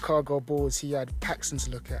Chicago Bulls, he had Paxson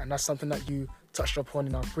to look at, and that's something that you touched upon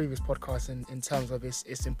in our previous podcast in terms of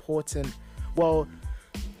it's important. Well,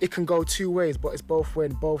 it can go two ways, but it's both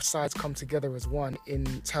when both sides come together as one, in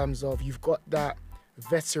terms of you've got that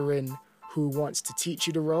veteran who wants to teach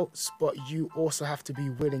you the ropes, but you also have to be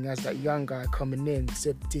willing as that young guy coming in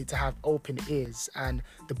to have open ears. And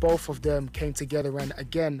the both of them came together, and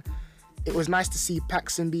again, it was nice to see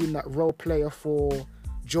Paxson being that role player for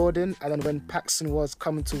Jordan. And then when Paxson was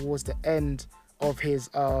coming towards the end of his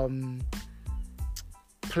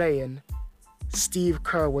playing, Steve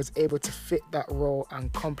Kerr was able to fit that role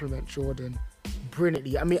and complement Jordan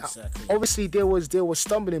brilliantly. I mean, exactly. Obviously there was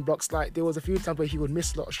stumbling blocks. Like, there was a few times where he would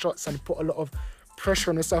miss a lot of shots and put a lot of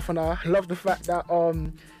pressure on himself. And I love the fact that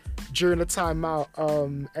during the timeout,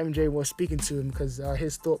 MJ was speaking to him, because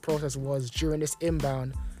his thought process was, during this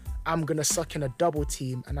inbound, I'm gonna suck in a double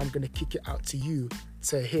team and I'm gonna kick it out to you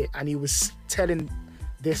to hit. And he was telling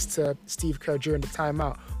this to Steve Kerr during the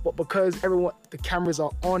timeout, but because the cameras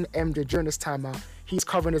are on MJ during this timeout, he's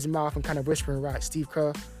covering his mouth and kind of whispering, right, Steve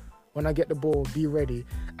Kerr, when I get the ball, be ready.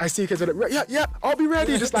 And Steve Kerr's like, yeah, I'll be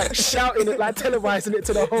ready. Just like shouting it, like televising it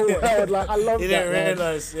to the whole world. Like, I love that. He didn't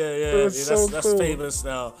realise, that's cool. famous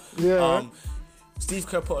now. Yeah. Steve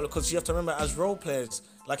Kerr put, because you have to remember, as role players,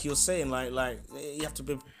 like he was saying, like you have to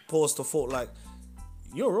be paused to thought, like,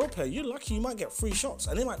 you're a role player, you're lucky you might get 3 shots,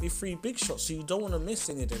 and they might be 3 big shots, so you don't want to miss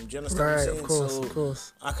any of them. Do you understand what I'm saying? Of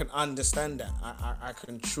course. I can understand that. I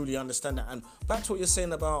can truly understand that. And back to what you're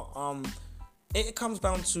saying about it comes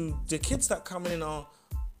down to the kids that come in are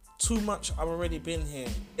too much. I've already been here.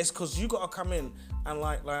 It's because you got to come in and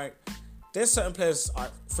like there's certain players,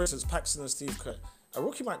 for instance, Paxson and Steve Kerr. A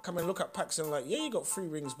rookie might come in, look at Paxson like, yeah, you got 3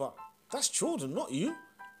 rings, but that's Jordan, not you.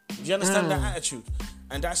 Do you understand that attitude?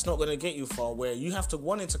 And that's not going to get you far, where you have to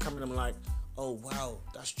want it to come in and like, oh, wow,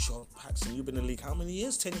 that's John Paxson. You've been in the league how many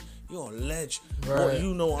years? 10 years? You're a ledge. Right. What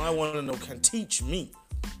you know, I want to know, can teach me.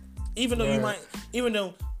 Even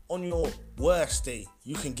though on your worst day,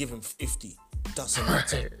 you can give him 50. Doesn't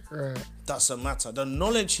matter. Right. Doesn't matter. The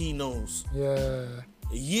knowledge he knows. Yeah.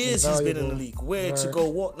 Years he's been in the league. Where to go,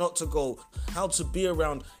 what not to go, how to be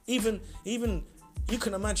around. Even you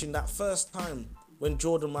can imagine that first time when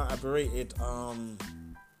Jordan might have berated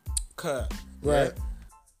Kerr. Right.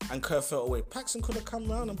 Yeah? And Kerr fell away. Paxson could have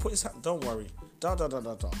come around and put his hand. Don't worry.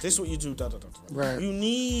 This is what you do. Right. You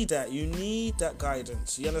need that. You need that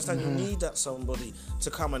guidance. You understand? You need that somebody to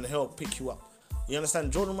come and help pick you up. You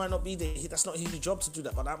understand? Jordan might not be there. That's not his job to do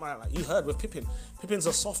that. But that might, like you heard with Pippen. Pippen's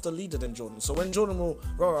a softer leader than Jordan. So when Jordan will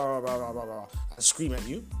rah, and scream at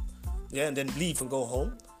you, yeah, and then leave and go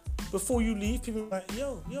home, before you leave, people are like,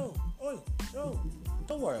 yo,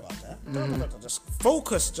 don't worry about that. Just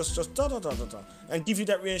focus. Just and give you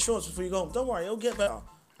that reassurance before you go home. Don't worry, it'll get better.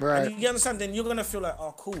 Right. And you understand? Then you're gonna feel like,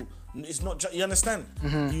 oh, cool. It's not just, you understand?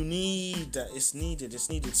 You need that. It's needed.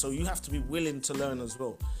 So you have to be willing to learn as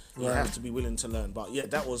well. You have to be willing to learn. But yeah,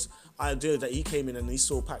 that was ideal that he came in and he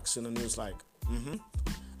saw Paxson and he was like,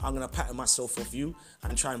 I'm gonna pattern myself off you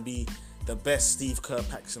and try and be the best Steve Kerr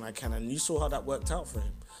Paxson I can. And you saw how that worked out for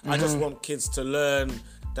him. I just want kids to learn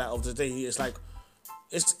that of the day. It's like,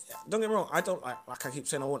 don't get me wrong, I don't like I keep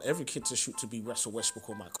saying, I want every kid to shoot to be Russell Westbrook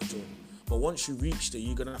or Michael Jordan. But once you reach there,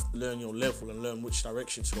 you're gonna have to learn your level and learn which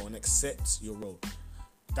direction to go and accept your role.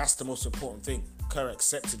 That's the most important thing. Kerr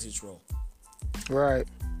accepted his role. Right.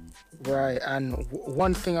 And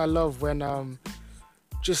one thing I love when I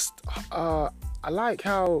like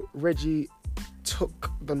how Reggie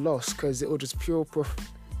took the loss, because it was just pure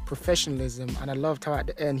professionalism. And I loved how at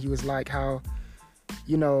the end he was like how,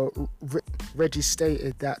 you know, Reggie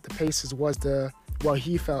stated that the Pacers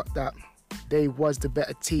he felt that they was the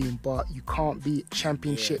better team, but you can't beat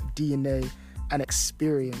championship DNA and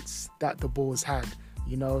experience that the Bulls had,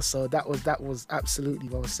 you know. So that was absolutely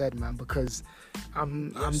well said, man, because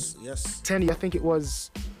I'm telling you, I think it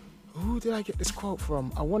was, who did I get this quote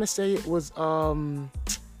from? I want to say it was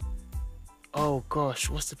oh gosh,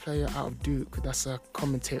 what's the player out of Duke that's a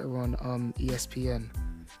commentator on ESPN?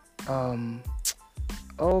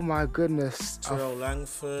 Oh my goodness. Terrell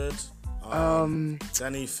Langford,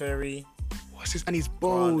 Danny Ferry. what's his, and he's Grant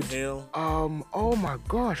bald. Hill. Oh my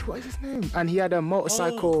gosh, what is his name? And he had a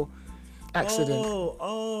motorcycle accident.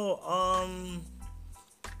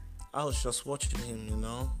 I was just watching him, you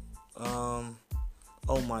know.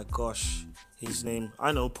 Oh my gosh, his name.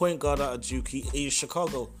 I know, point guard out of Duke. He's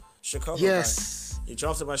Chicago Yes. guy. He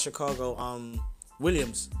drafted by Chicago.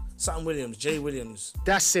 Williams, Jay Williams.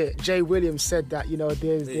 That's it. Jay Williams said that, you know,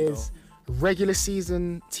 there's regular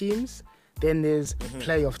season teams, then there's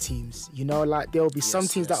playoff teams. You know, like there'll be some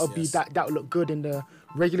teams that'll be that will look good in the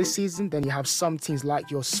regular season. Then you have some teams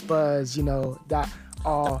like your Spurs, you know, that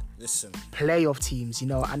are playoff teams, you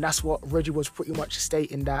know, and that's what Reggie was pretty much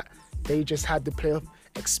stating, that they just had the playoff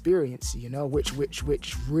experience, you know, which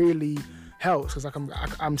really helps, because like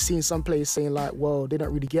I'm seeing some players saying like, well, they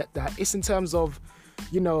don't really get that. It's in terms of,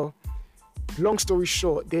 you know, long story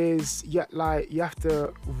short, you have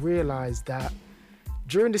to realize that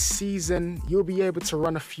during the season you'll be able to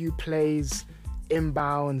run a few plays,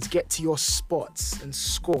 inbounds, get to your spots and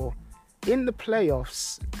score. In the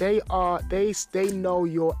playoffs, they know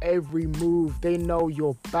your every move. They know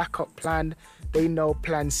your backup plan. They know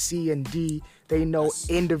plan C and D. They know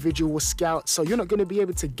individual scouts. So you're not going to be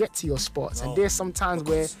able to get to your spots. And there's some times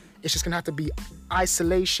where it's just going to have to be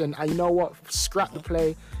isolation. And you know what? Scrap the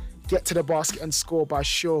play, get to the basket and score by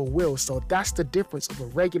sure will. So that's the difference of a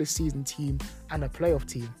regular season team and a playoff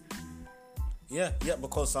team. Yeah,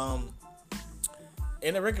 because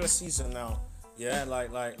in a regular season now,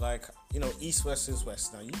 like you know, East West is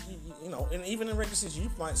West now. You know, and even in regular season,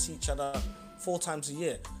 you might see each other 4 times a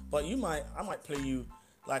year, but I might play you,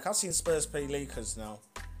 like I've seen Spurs play Lakers now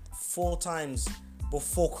 4 times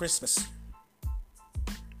before Christmas.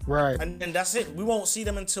 Right. And then that's it. We won't see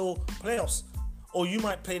them until playoffs, or you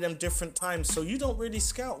might play them different times, so you don't really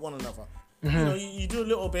scout one another. You know, you do a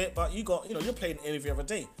little bit, but you're playing every other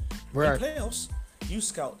day. Right. In playoffs, you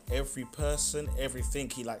scout every person, everything.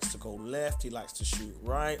 He likes to go left. He likes to shoot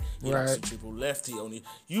right. He likes to dribble left.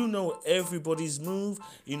 You know everybody's move.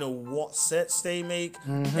 You know what sets they make.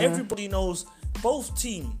 Everybody knows. Both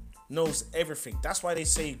team knows everything. That's why they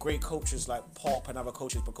say great coaches like Pop and other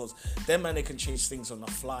coaches, because them man, they can change things on the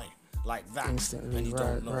fly like that. Instantly, and you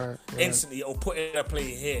don't know. Instantly, or put in a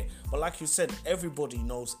play here. But like you said, everybody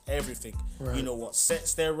knows everything. You know what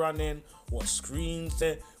sets they're running, what screens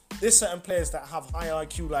they're. There's certain players that have high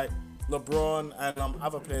IQ like LeBron, and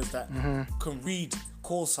other players that can read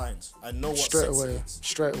call signs and know what sets it is.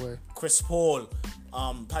 Straight away. Chris Paul,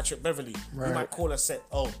 Patrick Beverly. You might call a set,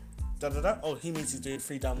 oh, he means he's doing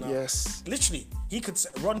 3 down now. Yes. Literally, he could say,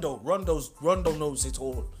 Rondo knows it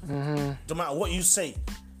all. No matter what you say,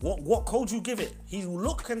 what code you give it, he will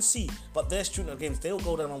look and see. But they're student of games. They'll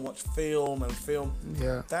go down and watch film.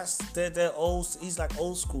 Yeah. They're old. He's like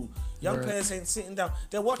old school. Young players ain't sitting down.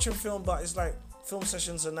 They're watching film, but it's like film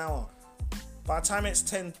sessions an hour. By the time it's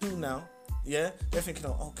 10-2 now, they're thinking,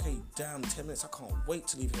 okay, damn, 10 minutes. I can't wait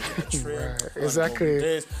to leave here. Hit the trim. Exactly.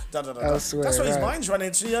 That's what his mind's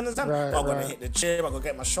running to. You understand? I'm gonna hit the gym. I'm gonna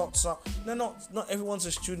get my shots up. No, not everyone's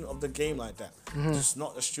a student of the game like that. Just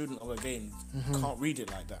not a student of the game. Can't read it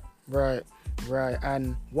like that. Right.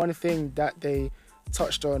 And one thing that they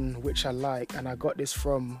touched on, which I like, and I got this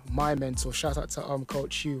from my mentor, shout out to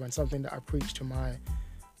Coach Hugh, and something that I preach to my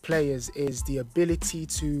players is the ability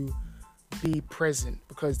to be present,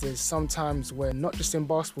 because there's sometimes where, not just in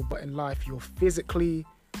basketball but in life, you're physically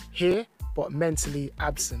here but mentally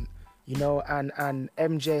absent, you know, and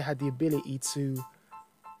MJ had the ability to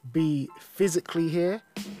be physically here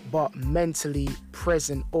but mentally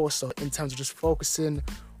present also, in terms of just focusing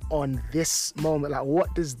on this moment, like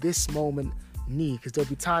what does this moment need? Because there'll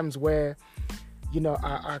be times where, you know,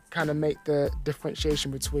 I kind of make the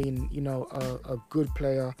differentiation between, you know, a good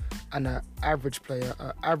player and an average player.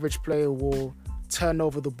 An average player will turn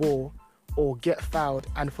over the ball or get fouled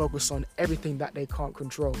and focus on everything that they can't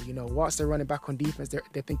control. You know, whilst they're running back on defense,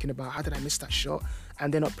 they're thinking about, how did I miss that shot?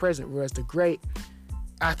 And they're not present. Whereas the great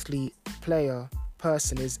athlete, player,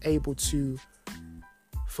 person is able to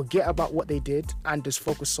forget about what they did and just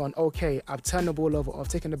focus on, okay, I've turned the ball over, I've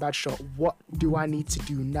taken a bad shot. What do I need to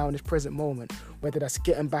do now in this present moment? Whether that's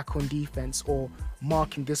getting back on defense or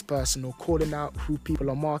marking this person or calling out who people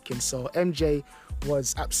are marking. So MJ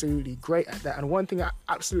was absolutely great at that. And one thing I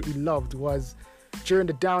absolutely loved was during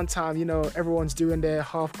the downtime, you know, everyone's doing their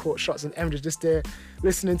half-court shots and MJ's just there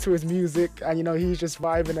listening to his music and, you know, he's just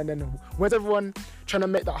vibing. And then with everyone trying to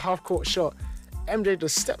make that half-court shot, MJ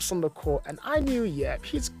just steps on the court, and I knew,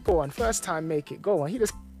 he's go on, first time make it, go on. He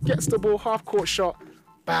just gets the ball, half-court shot,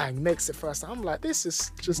 bang, makes it first. I'm like, this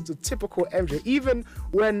is just a typical MJ. Even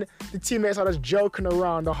when the teammates are just joking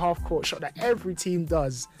around the half-court shot that every team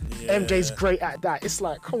does, MJ's great at that. It's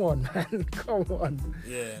like, come on, man, come on.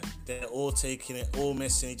 Yeah, they're all taking it, all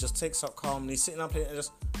missing. He just takes up calmly, sitting up here and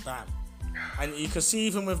just bam. And you can see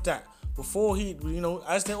even with that, before he,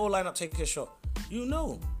 as they all line up taking a shot,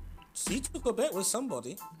 he took a bet with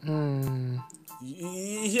somebody. You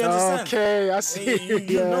understand? Okay, I see.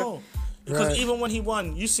 You know. Because even when he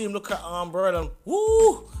won, you see him look at Burrell and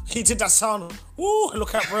woo, he did that sound, woo, and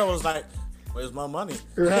look at Burrell was like, where's my money?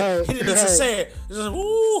 Right, he didn't need to say it. He just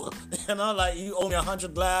woo, like you owe me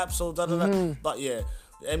 100 laps or da da da. But yeah,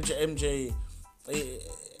 MJ,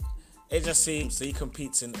 it just seems that he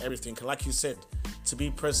competes in everything. Like you said, to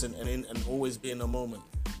be present and always be in the moment.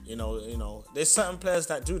 There's certain players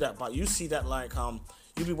that do that, but you see that like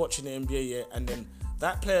you'll be watching the NBA, and then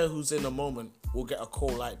that player who's in the moment will get a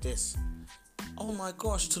call like this. Oh my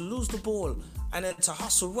gosh, to lose the ball and then to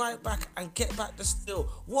hustle right back and get back the steal.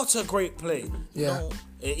 What a great play.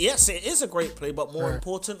 Yes, it is a great play, but more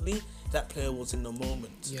importantly, that player was in the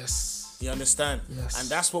moment. Yes. You understand? Yes. And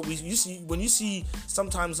that's what you see when you see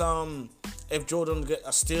sometimes if Jordan get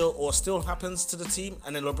a steal or a steal happens to the team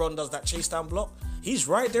and then LeBron does that chase down block, he's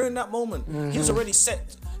right there in that moment. He was already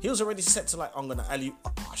set. He was already set to like, I'm gonna alley.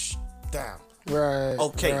 Damn. Right.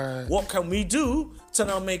 Okay. Right. What can we do to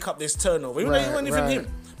now make up this turnover? Even him.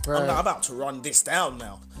 I'm not about to run this down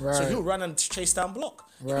now. Right. So he'll run and chase down block,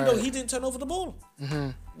 even though he didn't turn over the ball. You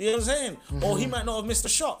know what I'm saying? Or he might not have missed a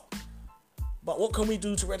shot. But what can we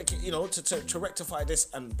do to to rectify this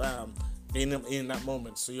and bam, be in that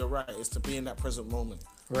moment? So you're right. It's to be in that present moment.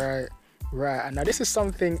 Right. And now this is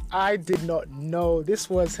something I did not know. This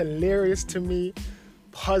was hilarious to me,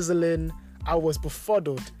 puzzling. I was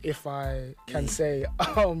befuddled, if I can say.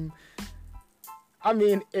 I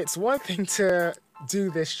mean, it's one thing to do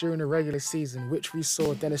this during the regular season, which we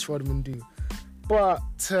saw Dennis Rodman do. But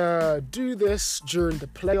to do this during the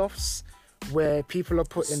playoffs, where people are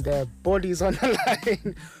putting their bodies on the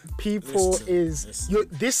line,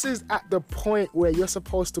 this is at the point where you're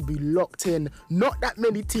supposed to be locked in. Not that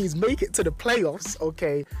many teams make it to the playoffs,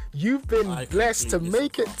 okay? You've been blessed to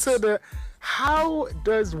make it to the... How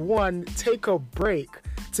does one take a break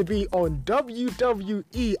to be on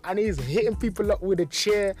WWE and he's hitting people up with a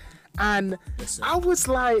chair? And I was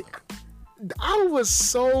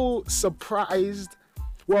so surprised.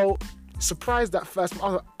 Well, surprised at first.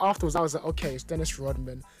 Afterwards, I was like, okay, it's Dennis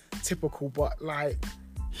Rodman, typical. But like,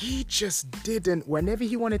 he just didn't. Whenever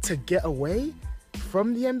he wanted to get away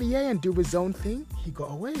from the NBA and do his own thing, he got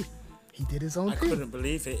away. He did his own thing. I couldn't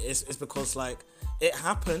believe it. It's because like it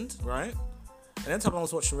happened, right? And then time I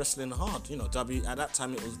was watching wrestling hard, at that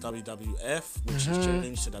time it was WWF, which has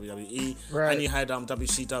changed to WWE, and you had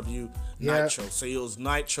WCW Nitro. So it was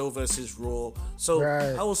Nitro versus Raw. So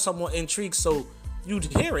I was somewhat intrigued. So you'd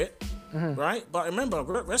hear it, right? But remember,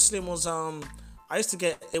 wrestling was I used to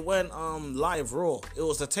get it went live Raw. It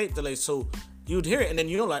was the tape delay, so you'd hear it and then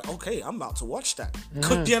you're like, okay, I'm about to watch that. Do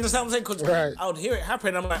you understand what I'm saying? Because I would hear it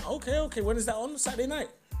happen. I'm like, okay, when is that on? Saturday night?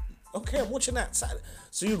 Okay, I'm watching that Saturday.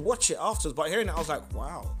 So you'd watch it afterwards, but hearing it, I was like,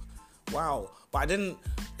 wow. But I didn't,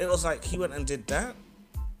 it was like, he went and did that.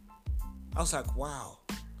 I was like, wow.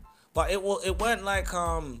 But it weren't like,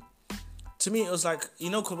 to me, it was like,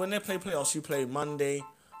 because when they play playoffs, you play Monday,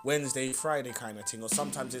 Wednesday, Friday kind of thing, or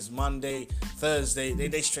sometimes it's Monday, Thursday,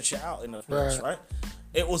 they stretch it out in the playoffs, right?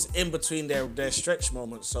 It was in between their stretch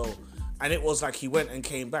moments, so, and it was like he went and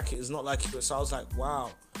came back. It was not like, so I was like,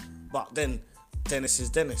 wow. But then, Dennis is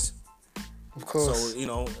Dennis. Of course.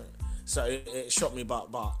 So, so it shocked me, but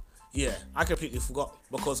yeah, I completely forgot.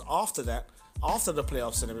 Because after that, after the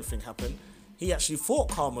playoffs and everything happened, he actually fought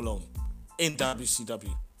Karl Malone in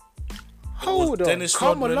WCW. Hold on,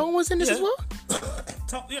 Karl Malone was in this as well?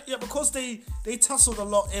 Yeah, because they tussled a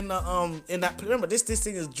lot in that. Remember, this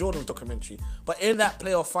thing is Jordan's documentary, but in that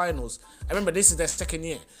playoff finals, I remember this is their second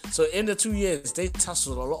year. So in the 2 years, they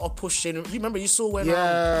tussled a lot of pushing. You remember, you saw when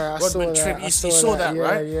Rodman tripped. You saw that,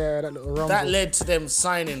 right? Yeah, that little rumble. That led to them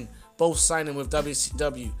both signing with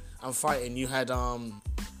WCW and fighting. You had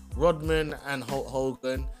Rodman and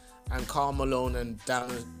Hogan and Karl Malone and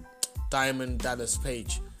Diamond Dallas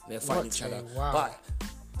Page. They're fighting each other. Wow. But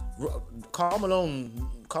Karl Malone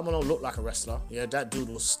looked like a wrestler. Yeah, that dude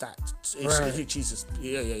was stacked. Jesus,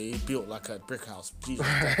 he built like a brick house. Jesus,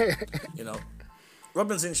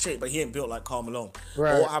 Rodman's in shape, but he ain't built like Karl Malone.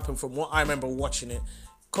 Right. But what happened, from what I remember watching it,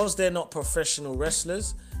 because they're not professional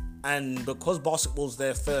wrestlers, And because basketball's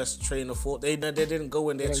their first train of thought, they didn't go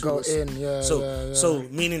in there Didn't too. go in, yeah, So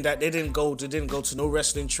meaning that they didn't go to no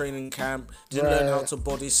wrestling training camp, didn't learn how to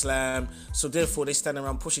body slam. So therefore, they stand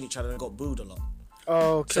around pushing each other and got booed a lot.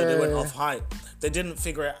 Okay. So they went off hype. They didn't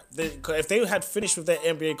figure out. If they had finished with their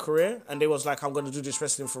NBA career and they was like, I'm going to do this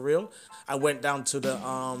wrestling for real, I went down to the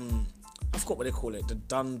I forgot what they call it, the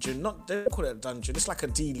dungeon. They don't call it a dungeon. It's like a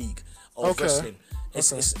D League of wrestling.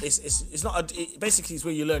 It's not basically it's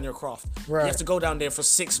where you learn your craft. Right. You have to go down there for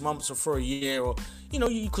 6 months or for a year, or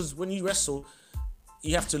because when you wrestle,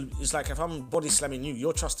 you have to. It's like if I'm body slamming you,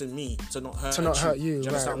 you're trusting me to not hurt you. Do you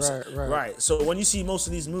understand what I'm saying? Right. So when you see most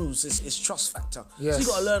of these moves, it's trust factor. Yes. So you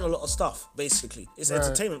got to learn a lot of stuff. Basically, it's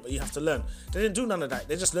entertainment, but you have to learn. They didn't do none of that.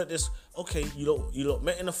 They just learned this. Okay, you lot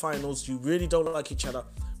met in the finals. You really don't like each other.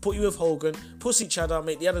 Put you with Hogan, push each other,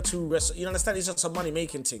 make the other two wrestle. You understand? It's just a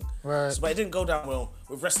money-making thing. Right. But it didn't go down well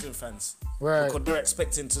with wrestling fans. Right. Because they're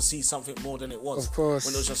expecting to see something more than it was. Of course.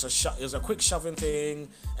 When it was just it was a quick shoving thing,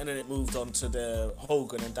 and then it moved on to the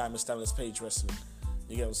Hogan and Diamond Dallas Page wrestling.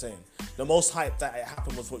 You get what I'm saying? The most hype that it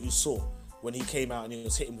happened was what you saw when he came out and he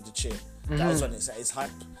was hitting with the chair. That was when it's hype.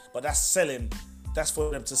 But that's selling. That's for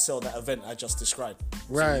them to sell that event I just described.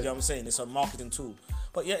 Right. So you get what I'm saying? It's a marketing tool.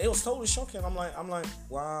 But yeah, it was totally shocking. I'm like,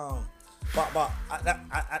 wow. But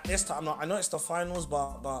at this time, I know it's the finals,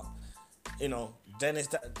 but Dennis,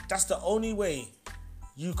 that's the only way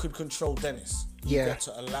you could control Dennis. You got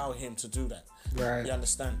to allow him to do that. Right. You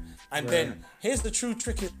understand? And then here's the true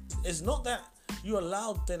trick: is not that you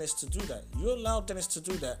allowed Dennis to do that. You allowed Dennis to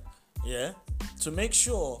do that, to make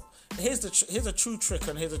sure. Here's a true trick,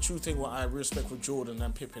 and here's a true thing. What I respect with Jordan,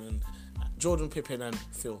 Pippen, and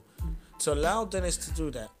Phil, to allow Dennis to do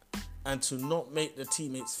that, and to not make the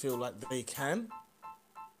teammates feel like they can,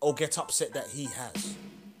 or get upset that he has.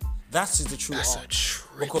 That is the true art. That's a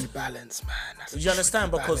tricky balance, man. You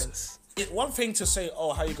understand? Because one thing to say,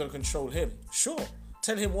 oh, how you gonna control him? Sure,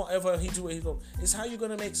 tell him whatever he do, it's how you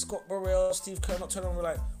gonna make Scott Burrell, Steve Kerr not turn around and be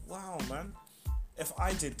like, wow, man. If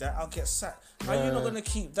I did that, I'll get sacked. How are you not going to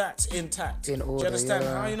keep that intact? In order, do you understand?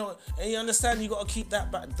 yeah. How you not? And you understand you got to keep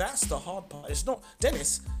that back. That's the hard part. It's not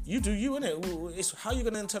Dennis. You do you, innit? It's how you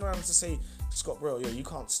going to turn around and say, Scott Burrell, you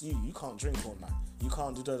can't drink all night. You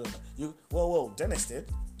can't do that. Whoa, Dennis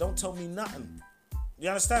did. Don't tell me nothing. You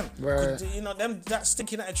understand? Right. That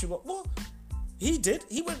stinking attitude. What? He did.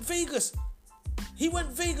 He went Vegas.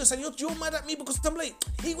 And you're mad at me because I'm late.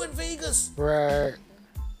 He went Vegas. Right.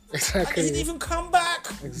 Exactly. He didn't even come back.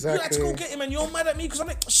 Exactly. You had to go get him, and you're mad at me because I'm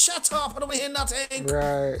like, shut up! I don't want to hear nothing.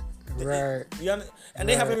 Right.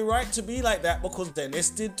 They have every right to be like that because Dennis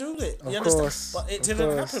did do it. You understand? But it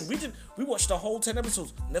didn't happen. We watched the whole 10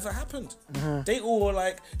 episodes. Never happened. Mm-hmm. They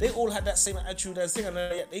all had that same attitude as thing, and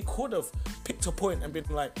they could have picked a point and been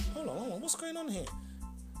like, hold on, what's going on here?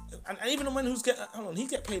 And even the man he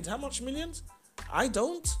get paid how much millions? I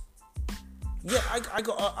don't. Yeah, I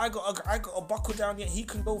got a buckle down. Yet he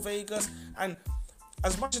can go Vegas, and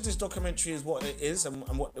as much as this documentary is what it is and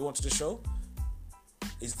what they wanted to show,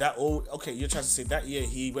 is that all? Okay, you're trying to say that year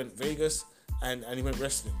he went Vegas and he went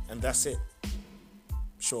wrestling, and that's it.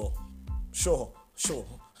 Sure.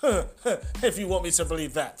 If you want me to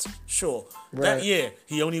believe that, sure. Right. That year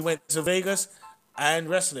he only went to Vegas and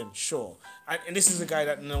wrestling, sure. And this is a guy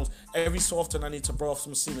that knows every so often I need to borrow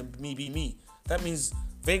some scene and me be me. That means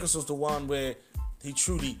Vegas was the one where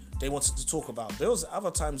they wanted to talk about. There was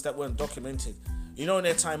other times that weren't documented. In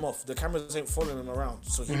their time off, the cameras ain't following him around,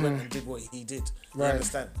 so he went and did what he did. You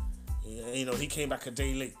understand? He came back a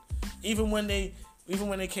day late. Even when they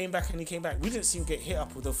came back, we didn't see him get hit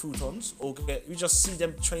up with the futons we just see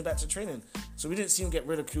them train back to training. So we didn't see him get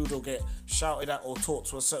ridiculed or get shouted at or taught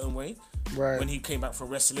to a certain way. Right. When he came back for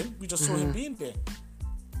wrestling, we just saw him being there.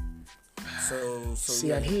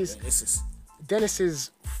 Dennis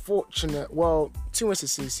is fortunate. Well, two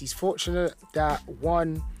instances. He's fortunate that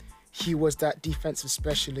one, he was that defensive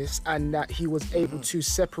specialist and that he was able to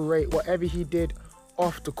separate whatever he did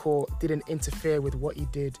off the court didn't interfere with what he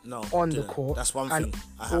did on the court. That's one thing.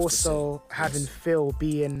 And also having Phil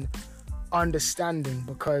being understanding,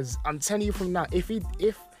 because I'm telling you from now, if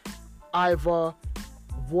either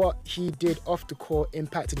what he did off the court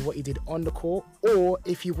impacted what he did on the court, or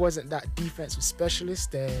if he wasn't that defensive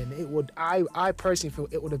specialist, then it would. I personally feel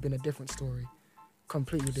it would have been a different story,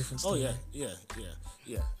 completely different story. Oh yeah.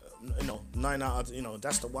 9 out of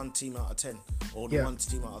that's the one team out of 10, or the one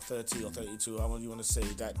team out of 30 or 32. I want you want to say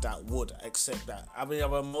that would accept that. I mean,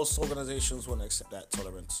 most organizations wouldn't accept that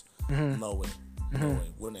tolerance. Mm-hmm. No way,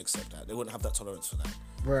 wouldn't accept that. They wouldn't have that tolerance for that.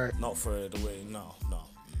 Right. Not for the way. No.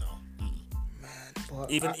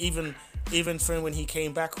 Even for when he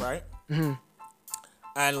came back, right? Mm-hmm.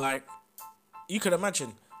 And like, you could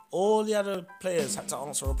imagine, all the other players had to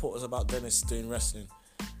answer reporters about Dennis doing wrestling.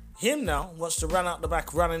 Him now wants to run out the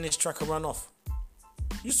back, run in his track and run off.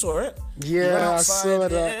 You saw it. Yeah, I saw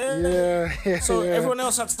that. Yeah. So yeah. everyone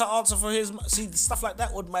else had to answer for his. See, stuff like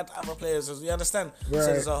that would mad other players. You understand? Right. So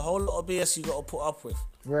there's a whole lot of BS you got to put up with.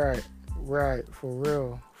 Right. For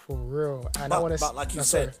real. And I want to. But like you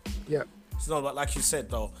said, yeah. But like you said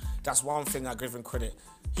though, that's one thing I give him credit.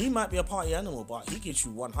 He might be a party animal, but he gives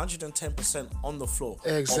you 110% on the floor.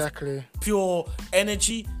 Exactly. Pure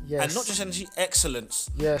energy, Yes. and not just energy, excellence.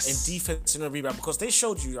 Yes. In defense and a rebound, because they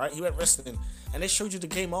showed you, right? He went wrestling, and they showed you the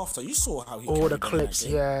game after. You saw how he. All the carried clips, that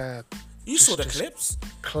game. yeah. You saw the clips.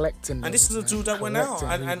 Collecting. And this is the dude that went out,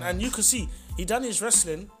 and you could see he done his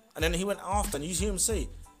wrestling, and then he went after, and you hear him say,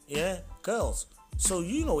 "Yeah, girls." So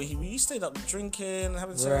you know he stayed up drinking,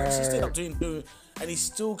 having sex. He stayed up doing, and he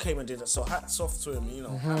still came and did it. So hats off to him, you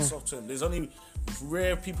know. Hats off to him. There's only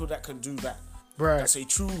rare people that can do that. Right. That's a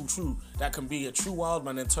true. That can be a true wild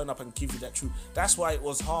man and turn up and give you that true. That's why it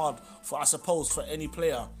was hard for, I suppose, for any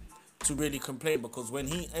player to really complain, because when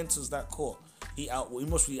he enters that court, he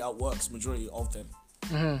mostly outworks majority of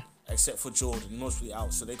them, except for Jordan. He mostly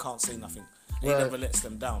out, so they can't say nothing. And he never lets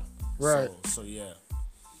them down. Right. So yeah.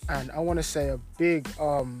 And I want to say a big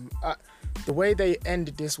the way they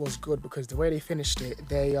ended this was good, because the way they finished it,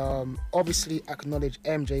 they obviously acknowledged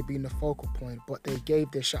MJ being the focal point, but they gave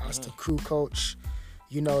their shout outs to crew coach,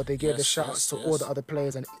 you know, they gave the shout outs to all the other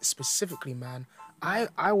players, and specifically, man,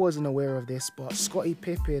 I wasn't aware of this, but Scottie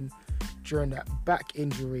Pippen during that back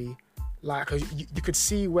injury, like you could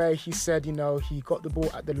see where he said, you know, he got the ball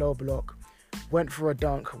at the low block, went for a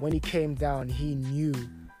dunk. When he came down, he knew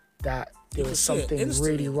that there was something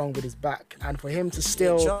really wrong with his back, and for him to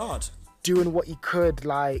still doing what he could,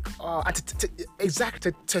 like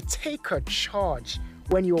to take a charge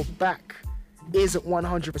when your back isn't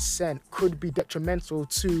 100% could be detrimental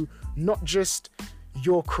to not just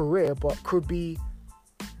your career, but could be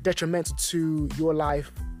detrimental to your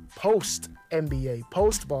life post NBA,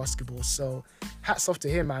 post basketball. So hats off to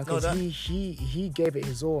him, man, because he gave it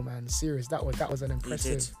his all, man. Serious, that was an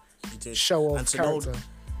impressive show of character.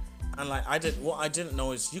 And like what I didn't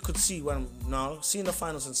know is, you could see seeing the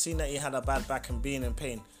finals and seeing that he had a bad back and being in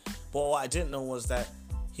pain. But what I didn't know was that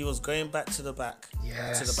he was going back to the back,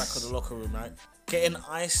 to the back of the locker room, right? Getting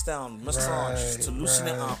iced down, massage to loosen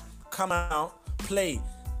it up, come out, play,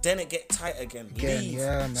 then it get tight again, leave,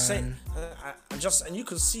 yeah, man. And you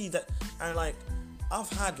could see that. And like, I've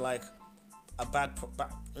had like a bad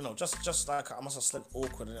back, you know, just like I must have slept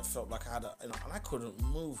awkward, and it felt like I had and I couldn't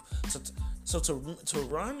move. So to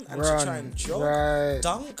run and to try and jog,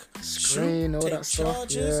 dunk, screen, shoot, all take that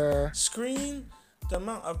charges, stuff, screen, the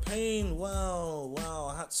amount of pain.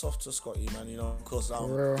 Wow, hats off to Scotty, man. You know, because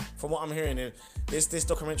from what I'm hearing, this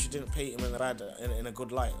documentary didn't paint him in a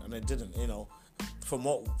good light, and it didn't. You know, from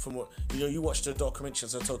what you know, you watch the documentary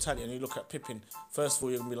as a totality, and you look at Pippen. First of all,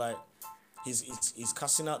 you're gonna be like, he's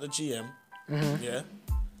cussing out the GM. Yeah,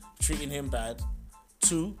 treating him bad.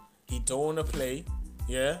 2, he don't want to play,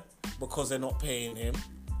 because they're not paying him.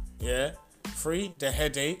 3, the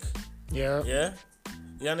headache. You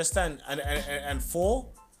understand? And 4,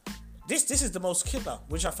 this is the most killer,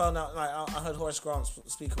 which I found out. Like I heard Horace Grant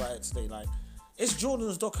speak about it today. Like, it's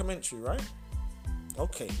Jordan's documentary, right?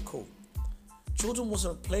 Okay, cool. Jordan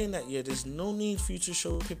wasn't playing that year. There's no need for you to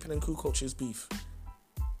show Pippen and Kukoc's beef.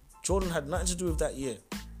 Jordan had nothing to do with that year.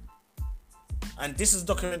 And this is a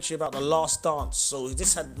documentary about the last dance. So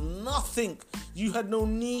this had nothing. You had no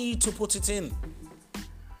need to put it in.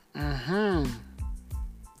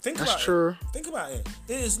 Think That's about true. it. Think about it.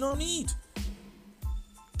 There is no need.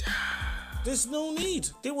 There's no need.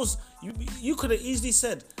 There was you could have easily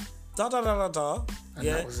said da da da da da. And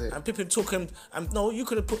that was it. And Pippen took him. And no, you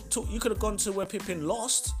could have gone to where Pippen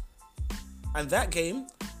lost. And that game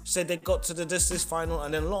said they got to this final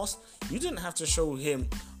and then lost. You didn't have to show him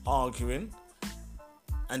arguing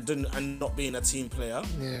and not being a team player.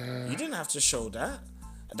 Yeah. You didn't have to show that.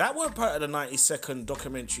 That weren't part of the 90-second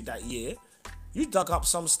documentary that year. You dug up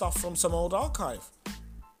some stuff from some old archive.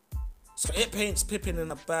 So it paints Pippen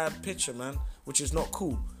in a bad picture, man, which is not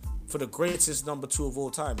cool for the greatest number 2 of all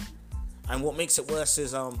time. And what makes it worse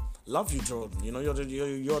is, love you, Jordan. You know, you're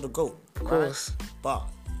the GOAT. Of course. Right? But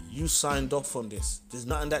you signed off on this. There's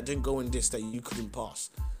nothing that didn't go in this that you couldn't pass.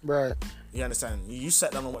 Right. You understand? You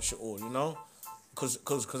sat down and watched it all, you know?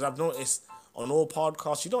 Because I've noticed on all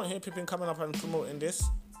podcasts, you don't hear Pippen coming up and promoting this.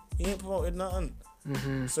 He ain't promoted nothing.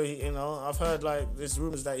 So, I've heard, like, there's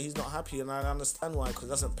rumors that he's not happy, and I understand why, because it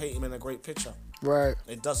doesn't paint him in a great picture. Right.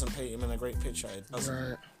 It doesn't paint him in a great picture. It doesn't.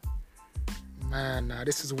 Right. Man, now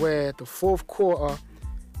this is where the fourth quarter,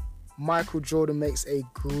 Michael Jordan makes a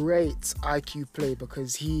great IQ play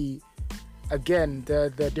because he, again,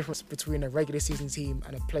 the difference between a regular season team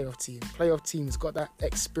and a playoff team. Playoff team's got that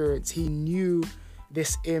experience. He knew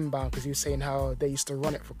this inbound because he was saying how they used to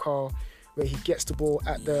run it for Carl, where he gets the ball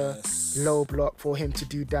at the low block for him to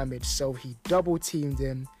do damage. So he double teamed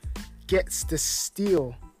him, gets the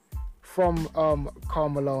steal from Karl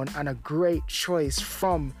Malone, and a great choice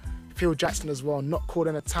from Phil Jackson as well, not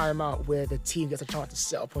calling a timeout where the team gets a chance to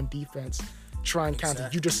set up on defense, try and counter.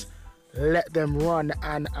 You just let them run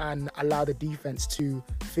and allow the defense to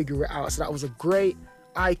figure it out. So that was a great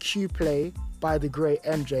IQ play by the great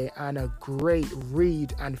MJ, and a great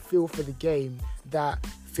read and feel for the game that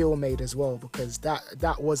Phil made as well, because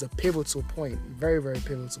that was a pivotal point, very, very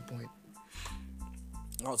pivotal point.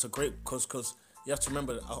 No, it's a great, because you have to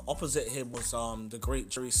remember, opposite him was the great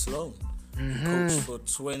Jerry Sloan, who coached for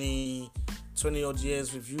 20 odd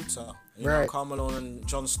years with Utah. You know, Karl Malone and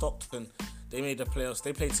John Stockton, they made the playoffs.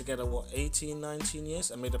 They played together, 18, 19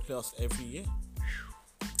 years, and made the playoffs every year.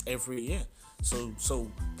 Every year. So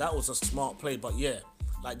that was a smart play. But yeah,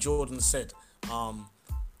 like Jordan said,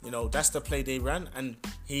 you know, that's the play they ran, and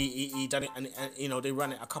he done it, and you know, they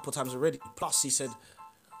ran it a couple times already. Plus, he said,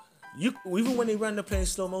 even when they ran the play in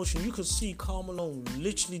slow motion, you could see Karl Malone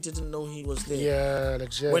literally didn't know he was there. Yeah,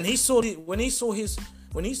 legit. When he saw his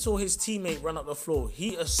teammate run up the floor,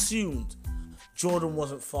 he assumed Jordan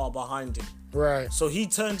wasn't far behind him. Right. So he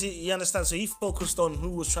turned it. You understand? So he focused on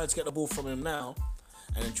who was trying to get the ball from him now,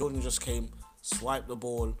 and then Jordan just came, swiped the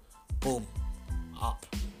ball, boom, up,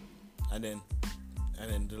 and then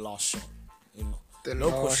the last shot. You know,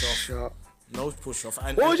 no push off. Shot. No push off.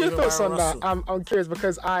 What was your thoughts on that? I'm curious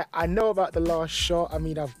because I know about the last shot. I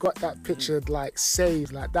mean, I've got that picture like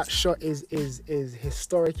saved. Like that shot is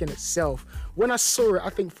historic in itself. When I saw it, I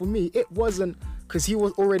think for me it wasn't, because he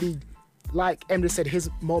was already, like Emre said, his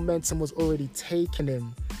momentum was already taking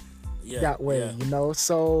him that way. You know.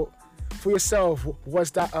 So for yourself,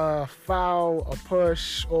 was that a foul, a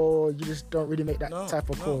push, or you just don't really make that type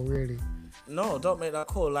of call, really? No, don't make that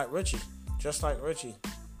call like Reggie. Just like Reggie.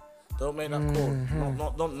 Don't make that call.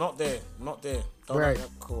 Not there. Don't make that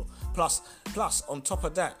call. Plus, on top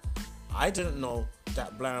of that, I didn't know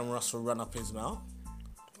that Brian Russell ran up his mouth.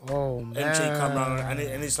 Oh, man. MJ come around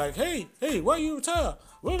and it's like, hey, why you retire?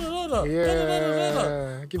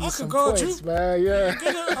 Yeah, give me some points, man. Yeah.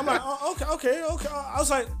 I'm like, okay. I was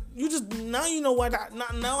like, now you know why that.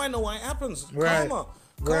 Now I know why it happens. Come on.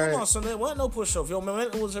 So there weren't no push off. Your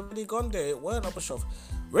momentum was already gone there. It weren't no push off.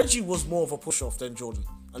 Reggie was more of a push off than Jordan.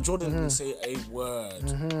 And Jordan didn't say a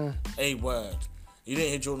word. A word. You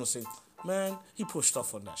didn't hear Jordan say, man, he pushed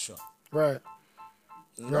off on that shot. Right.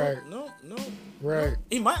 No.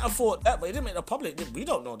 He might have thought that, but he didn't make the public. We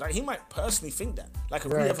don't know that. He might personally think that. Like,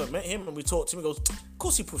 if we ever met him and we talked to him, he goes, of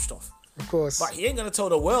course he pushed off. Of course. But he ain't going to tell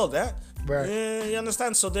the world that. Right. Yeah, you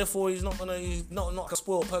understand? So, therefore, he's not a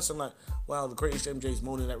spoiled person like, wow, the greatest MJ's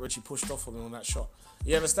moaning that Richie pushed off on him on that shot.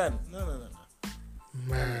 You understand? No.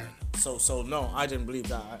 Man. So no, I didn't believe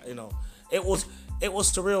that. You know, it was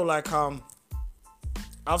surreal. Like,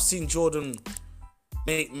 I've seen Jordan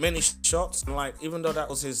make many shots, and like, even though that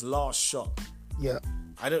was his last shot,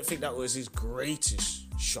 I don't think that was his greatest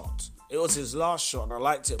shot. It was his last shot, and I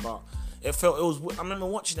liked it, but I remember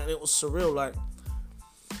watching it, and it was surreal. Like,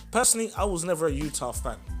 personally, I was never a Utah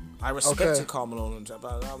fan. I respected Karl Malone,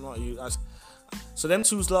 but I'm not you. So them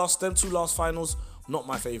two last finals, not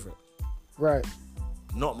my favorite. Right.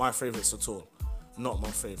 Not my favourites at all. Not my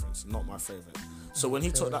favourites. So when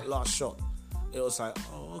he took that last shot, it was like,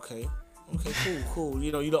 oh, okay, cool.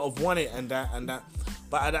 You know, you don't have won it and that.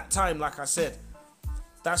 But at that time, like I said,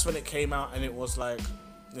 that's when it came out, and it was like,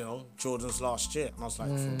 you know, Jordan's last year. And I was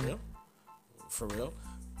like, for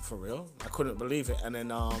real? I couldn't believe it. And then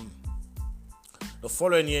the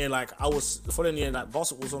following year, basketball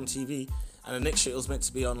was on TV, and the next year it was meant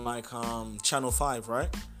to be on like Channel 5,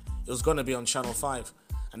 right? It was going to be on Channel 5,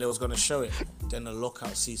 and they was going to show it. Then the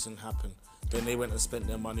lockout season happened. Then they went and spent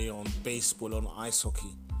their money on baseball, on ice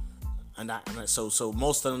hockey. So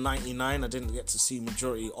most of the 99, I didn't get to see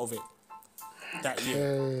majority of it that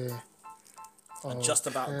year. I just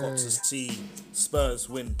about got to see Spurs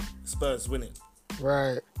win. Spurs winning.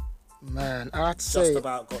 Right. Man, I have to say, just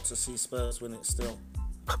about got to see Spurs win it still.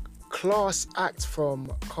 Class act from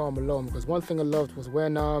Karl Malone, because one thing I loved was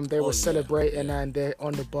when they were celebrating and they're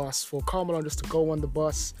on the bus, for Karl Malone just to go on the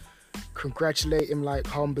bus, congratulate him like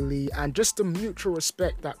humbly, and just the mutual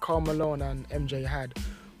respect that Karl Malone and MJ had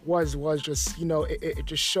was just, you know, it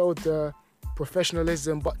just showed the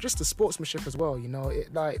professionalism, but just the sportsmanship as well, you know.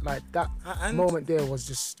 It like that moment there was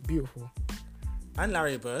just beautiful. And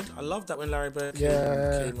Larry Bird. I love that when Larry Bird came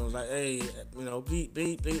and was like, hey, you know, bleep,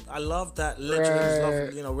 bleep, bleep. I love that. Legends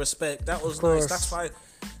love, you know, respect. That was nice.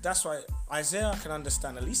 That's why Isaiah, I can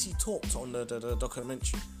understand. At least he talked on the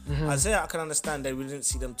documentary. Isaiah, I can understand that we didn't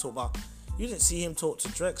see them talk about. You didn't see him talk to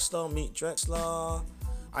Drexler, meet Drexler.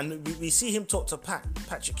 And we see him talk to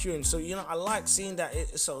Patrick Ewing. So, you know, I like seeing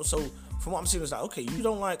that. So from what I'm seeing, it's like, okay, you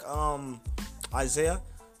don't like Isaiah,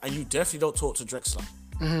 and you definitely don't talk to Drexler.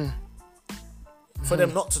 For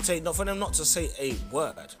them not to say a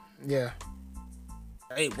word. Yeah.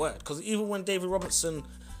 A word. Because even when David Robertson,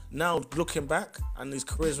 now looking back and his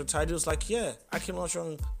career's retired, he was like, yeah, Akeem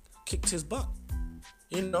Olajuwon kicked his butt.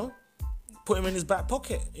 You know? Put him in his back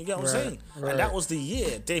pocket. You get what I'm saying? Right. And that was the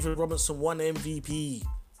year David Robinson won MVP.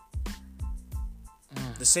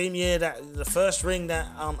 The same year that the first ring that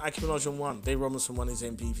Akeem Olajuwon won, David Robinson won his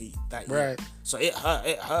MVP that year. Right. So it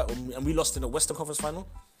hurt, and we lost in the Western Conference Final.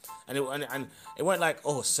 And it went like,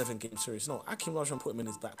 7-game series. No, Akeem Olajuwon put him in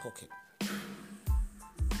his back pocket.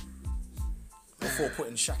 Before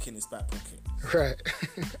putting Shaq in his back pocket. Right.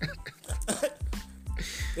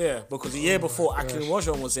 Yeah, because the year before Akeem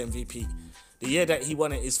Olajuwon was MVP, the year that he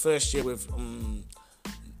won it, his first year with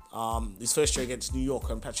his first year against New York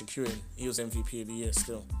and Patrick Ewing, he was MVP of the year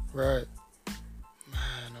still. Right.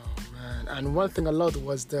 Man, oh man. And one thing I loved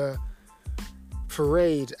was the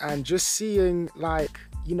parade and just seeing, like,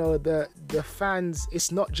 you know, the fans.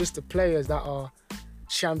 It's not just the players that are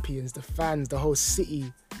champions. The fans, the whole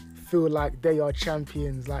city feel like they are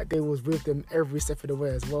champions. Like they was with them every step of the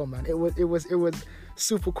way as well, man. It was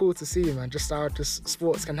super cool to see, man. Just how just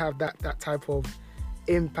sports can have that type of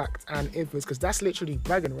impact and influence, because that's literally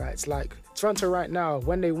bragging rights. Like Toronto right now,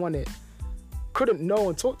 when they won it, couldn't no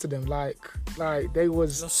one talk to them. Like they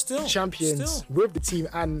was champions with the team,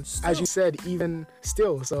 and as you said, even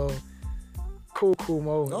still. So cool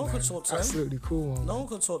moment. No one could talk to him. Absolutely cool moment. No one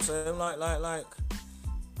could talk to him. Like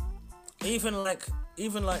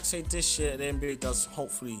even like say this year the NBA does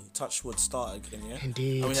hopefully touch wood start again, yeah.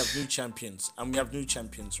 Indeed. And we have new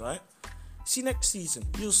champions, right? See, next season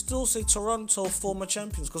you'll still say Toronto former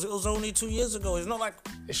champions because it was only 2 years ago. It's not like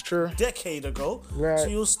it's true. A decade ago. Right. So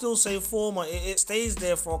you'll still say former. It stays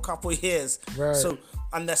there for a couple of years. Right. So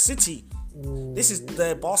and the city, this is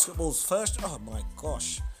their basketball's first. Oh my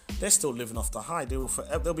gosh, they're still living off the high. They'll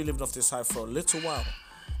be living off this high for a little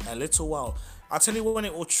while. I'll tell you when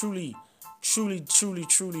it will truly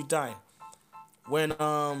die. When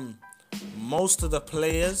most of the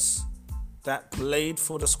players that played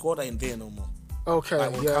for the squad ain't there no more. Okay,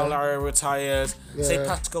 like when Kyle Lowry retires, say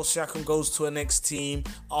Pascal Siakam goes to a next team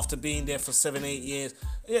after being there for 7-8 years.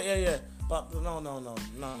 Yeah. But no.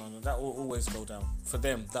 That will always go down. For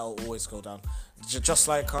them, that will always go down. Just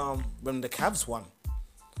like when the Cavs won.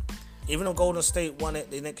 Even though Golden State won it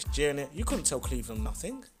the next year, you couldn't tell Cleveland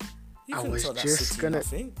nothing. You couldn't tell that city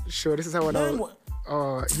nothing. Sure, this is how I know.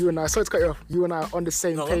 You and I, sorry to cut you off. You and I are on the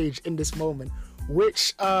same page in this moment.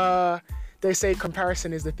 Which they say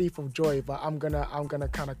comparison is the thief of joy, but I'm gonna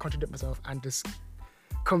kind of contradict myself and just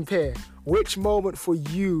compare. Which moment for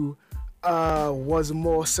you was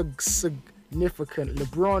more significant?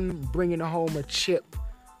 LeBron bringing home a chip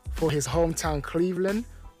for his hometown Cleveland,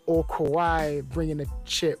 or Kawhi bringing a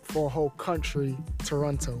chip for a whole country,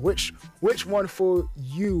 Toronto? Which one for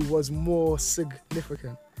you was more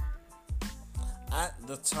significant? At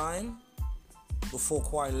the time, before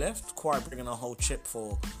Kawhi left, Kawhi bringing a whole chip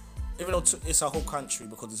for, even though it's a whole country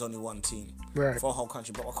because there's only one team, right, for a whole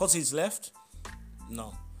country. But because he's left,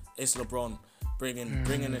 no, it's LeBron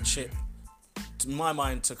bringing a chip, to my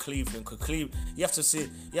mind, to Cleveland. Because Cleveland, you have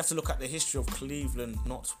to look at the history of Cleveland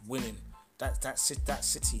not winning. That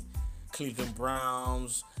city, Cleveland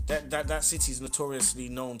Browns, that city is notoriously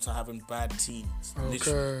known to having bad teams. Okay.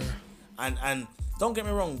 Literally. And don't get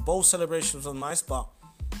me wrong, both celebrations were nice, but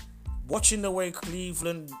watching the way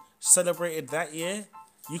Cleveland celebrated that year,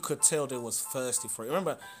 you could tell they was thirsty for it.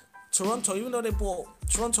 Remember, Toronto, even though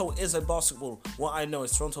Toronto is a basketball, what I know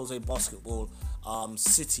is Toronto is a basketball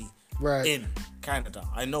city, right, in Canada.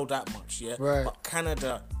 I know that much, yeah? Right. But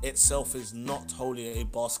Canada itself is not wholly a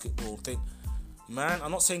basketball thing. Man,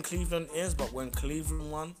 I'm not saying Cleveland is, but when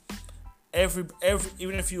Cleveland won, every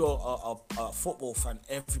even if you are a football fan,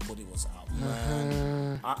 everybody was out,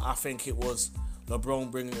 man. I think it was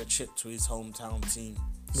LeBron bringing a chip to his hometown team.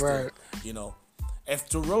 Still, right. You know, if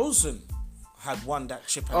DeRozan had won that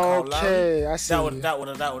chip and Kyle Lowry, I see. that would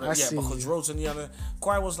have, yeah, because DeRozan,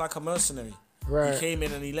 Kawhi was like a mercenary. Right. He came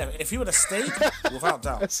in and he left. If he would have stayed, without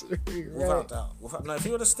doubt, without doubt. If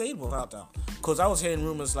he would have stayed, without doubt. Because I was hearing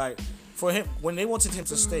rumors like, for him, when they wanted him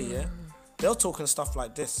to stay, yeah, they were talking stuff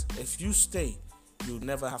like this. If you stay, you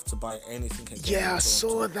never have to buy anything again. Yeah, I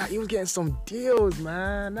saw that. He was getting some deals,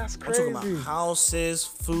 man. That's crazy. I'm talking about houses,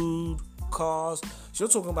 food, cars. So you're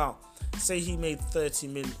talking about, say he made 30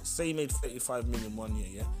 million, say he made 35 million 1 year,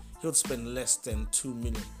 yeah? He would spend less than 2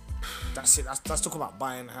 million. That's it. That's talking about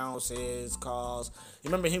buying houses, cars. You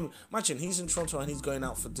remember him? Imagine he's in Toronto and he's going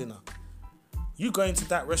out for dinner. You going to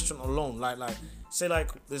that restaurant alone, like say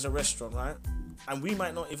there's a restaurant, right? And we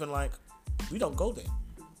might not even we don't go there.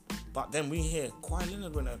 But then we hear Kawhi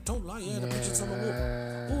Leonard went there. Don't lie, the pictures on the wall.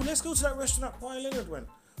 Oh, let's go to that restaurant that Kawhi Leonard went.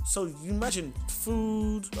 So you imagine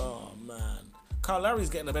food. Oh man, Kyle Lowry's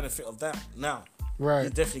getting the benefit of that now. Right.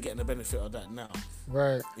 He's definitely getting the benefit of that now.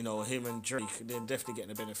 Right. You know, him and Drake, they're definitely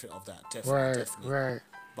getting the benefit of that. Definitely. Right.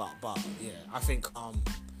 But yeah, I think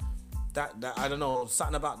that I don't know,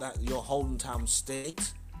 something about that, your hometown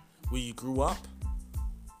state where you grew up,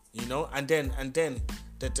 you know, and then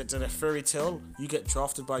the fairy tale, you get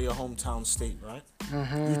drafted by your hometown state, right?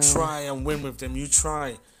 You try and win with them. You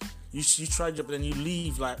try, but then you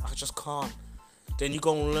leave like, I just can't. Then you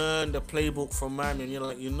go and learn the playbook from Miami, and you're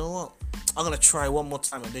like, you know what? I'm gonna try one more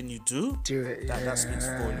time, and then you do it. That speaks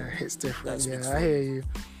for you. It's different. I hear you.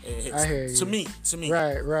 I hear you. To me.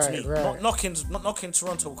 Right. Not knocking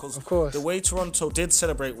Toronto, because the way Toronto did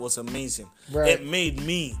celebrate was amazing. Right. It made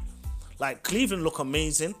me, like, Cleveland look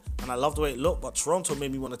amazing, and I love the way it looked. But Toronto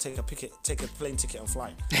made me want to take a plane ticket and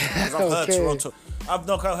fly. Because I've heard Toronto. I've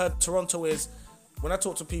heard Toronto is. When I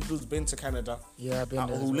talk to people who's been to Canada, I've been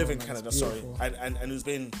there who live in Canada, and who's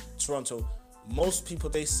been Toronto, most people,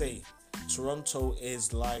 they say Toronto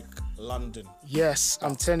is like London. Yes,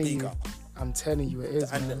 I'm telling you, it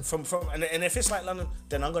is. And man. And if it's like London,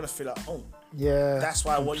 then I'm gonna feel at home. Yeah, that's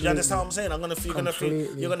why. You understand what I'm saying?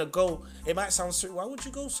 You're gonna go. It might sound sweet. Why would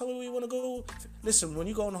you go somewhere where you want to go? Listen, when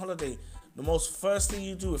you go on holiday, the first thing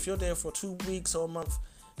you do, if you're there for 2 weeks or a month,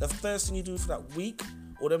 the first thing you do for that week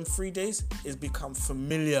or them 3 days is become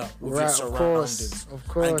familiar with your surroundings. Of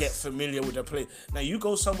course. And get familiar with the place. Now you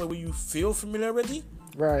go somewhere where you feel familiar already.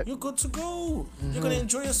 Right. You're good to go. You're gonna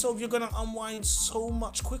enjoy yourself. You're gonna unwind so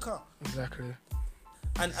much quicker. Exactly.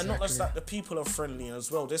 And not just that, the people are friendly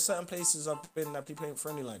as well. There's certain places I've been that people ain't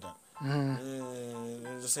friendly like that.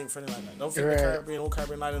 They just ain't friendly like that. Don't think all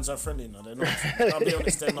Caribbean islands are friendly. No, they're not. I'll be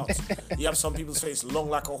honest, they're not. You have some people's face long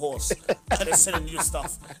like a horse, and they're selling you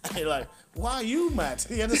stuff, and you're like, why are you mad?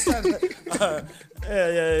 You understand?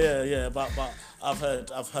 Yeah. But I've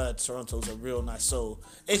heard Toronto's a real nice. So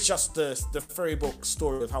it's just the fairy book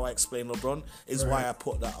story of how I explain LeBron is why I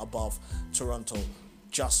put that above Toronto.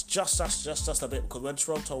 Just a bit, because when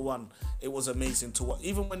Toronto won, it was amazing to watch.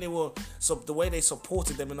 Even when they were, so the way they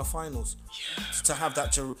supported them in the finals, to have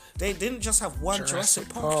that, they didn't just have one Jurassic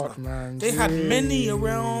Park, man. They had many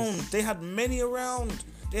around. They had many of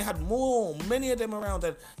them around,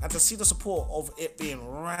 and to see the support of it being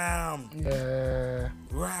Ram. Yeah.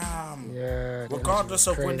 Regardless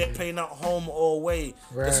of when they're playing at home or away,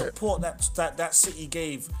 the support that city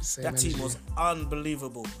gave that team was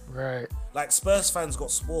unbelievable. Right. Like, Spurs fans got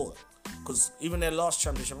spoiled, because even their last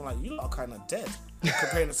championship, I'm like, you lot are kind of dead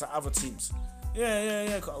comparing it to other teams. Yeah.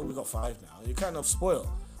 We got 5 now. You're kind of spoiled.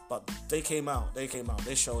 But they came out. They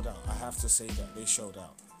showed out. I have to say that they showed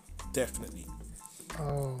out. Definitely.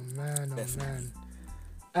 Oh man.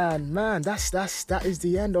 And man, that is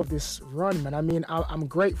the end of this run, man. I mean, I'm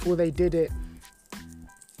grateful they did it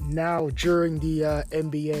now during the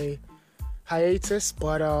NBA hiatus,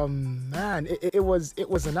 but man, it was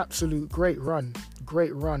an absolute great run,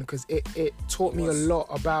 because it taught me a lot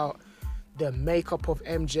about the makeup of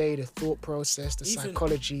MJ, the thought process, the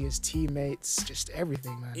psychology, his teammates, just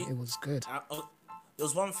everything, man. It was good.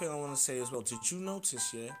 There's one thing I want to say as well. Did you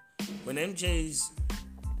notice, when MJ's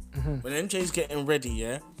getting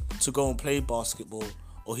ready, to go and play basketball,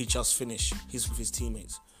 or he just finished, he's with his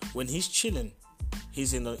teammates. When he's chilling,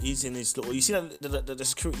 he's in his little. You see that the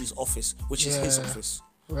security's office, which is his office.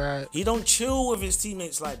 Right. He don't chill with his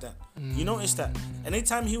teammates like that. You notice that?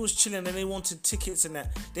 Anytime he was chilling and they wanted tickets and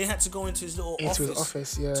that, they had to go into his little office. His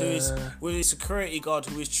office, yeah. With his security guard,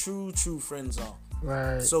 who his true friends are.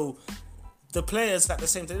 Right. So the players at the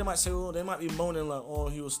same time, they might say, they might be moaning like,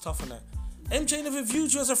 he was tough and that. MJ never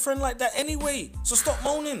viewed you as a friend like that anyway, so stop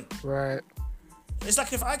moaning. Right. It's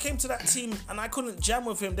like if I came to that team and I couldn't jam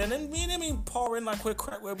with him, then me and him ain't parring like we're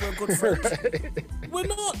good friends. We're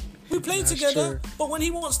not. We play together, but when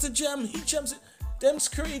he wants to jam, he jams it. Them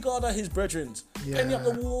security guard are his brethren. Penny up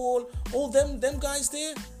the wall, all them guys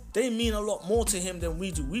there, they mean a lot more to him than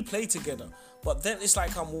we do. We play together. But then it's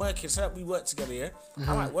like I'm working, so like we work together,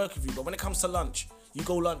 I might work with you, but when it comes to lunch, you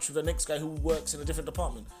go lunch with the next guy who works in a different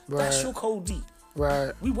department. Right. That's your code D.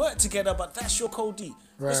 Right. We work together, but that's your code D.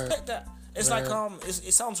 Right. Respect that. It's like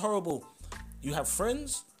it sounds horrible. You have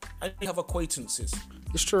friends and you have acquaintances.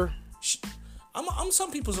 It's true. I'm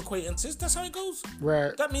some people's acquaintances. That's how it goes.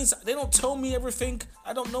 Right. That means they don't tell me everything.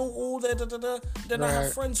 I don't know all their Then I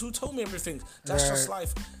have friends who tell me everything. That's just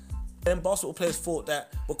life. Then basketball players thought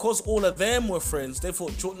that because all of them were friends, they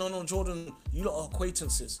thought, no, Jordan, you lot are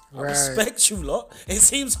acquaintances. I respect you lot. It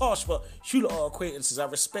seems harsh, but you lot are acquaintances. I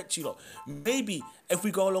respect you lot. Maybe if we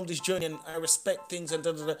go along this journey and I respect things and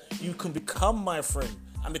you can become my friend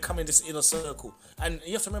and become in this inner circle. And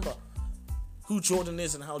you have to remember who Jordan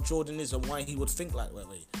is and how Jordan is and why he would think like that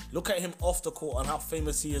way. Look at him off the court and how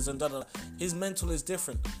famous he is and His mental is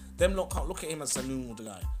different. Them lot can't look at him as a normal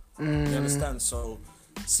guy. You understand? So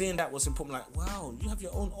seeing that was important. Like, wow, you have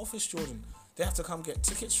your own office, Jordan. They have to come get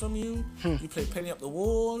tickets from you. You play Penny Up the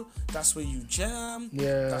Wall. That's where you jam.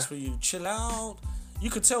 Yeah. That's where you chill out. You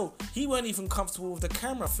could tell he weren't even comfortable with the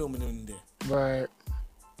camera filming him in there. Right.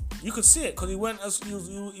 You could see it because he weren't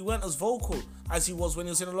as vocal as he was when he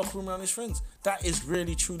was in the locker room around his friends. That is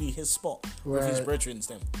really truly his spot with his brethrens.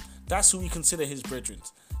 Then that's who we consider his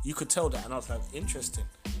brethrens. You could tell that, and I was like, interesting.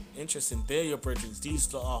 They're your brethren.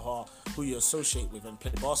 These are who you associate with and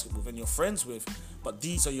play basketball with and you're friends with, but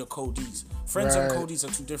these are your Codys. Friends and Codys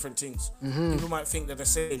are two different things. People might think that they're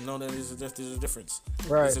saying, no, there's a difference.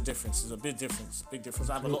 Right. There's a difference. There's a big difference.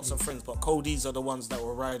 I have lots of friends, but Codys are the ones that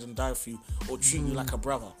will ride and die for you or treat you like a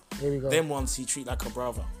brother. There we go. Them ones he treat like a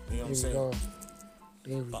brother. You know what I'm saying?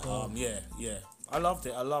 There we go. Yeah. I loved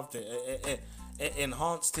it. It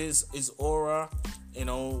enhanced his aura. You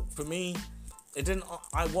know, for me, it didn't.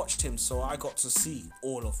 I watched him, so I got to see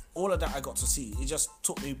all of that. I got to see. It just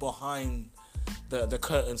took me behind the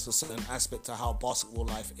curtains for certain aspect of how basketball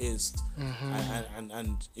life is,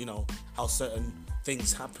 and you know how certain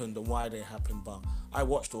things happened and why they happened. But I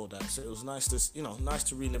watched all that, so it was nice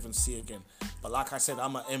to relive and see again. But like I said,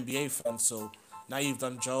 I'm an NBA fan, so now you've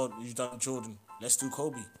done Jordan. Let's do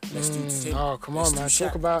Kobe. Let's do Tim. Oh, come on, man. Shaq.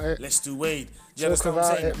 Talk about it. Let's do Wade. Do you understand what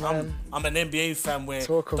I'm saying? I'm an NBA fan where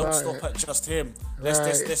don't stop at just him.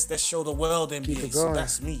 Let's show the world NBA. So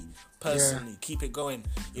that's me personally. Keep it going.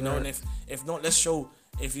 You know, and if not, let's show.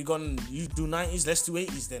 If you do 90s, let's do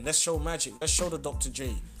 80s then. Let's show Magic. Let's show the Dr.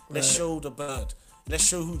 J. Let's show the Bird. Let's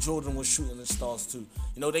show who Jordan was shooting the stars to. You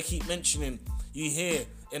know, they keep mentioning, you hear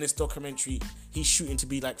in this documentary, he's shooting to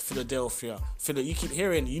be like Philadelphia. You keep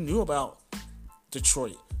hearing, you knew about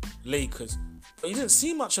Detroit, Lakers. But you didn't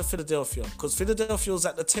see much of Philadelphia because Philadelphia was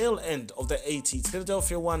at the tail end of the 80s.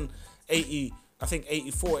 Philadelphia won 80, I think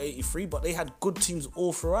 84, 83, but they had good teams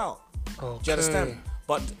all throughout. Okay. Do you understand?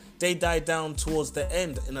 But they died down towards the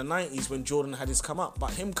end in the 90s when Jordan had his come up.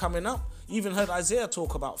 But him coming up, you even heard Isaiah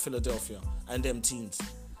talk about Philadelphia and them teams.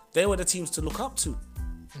 They were the teams to look up to.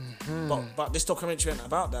 But this documentary ain't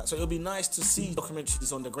about that. So it'll be nice to see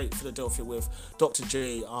documentaries on the great Philadelphia with Dr.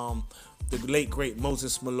 J, the late great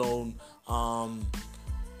Moses Malone,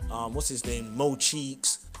 what's his name, Mo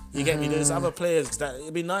Cheeks. You get me? There's other players that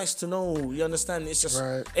it'd be nice to know. You understand? It's just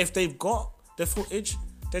if they've got the footage,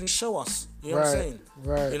 then show us. You know what I'm saying?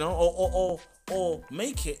 Right. You know, or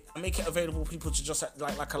make it available for people to just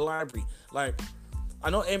like a library. Like I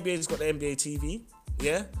know NBA's got the NBA TV,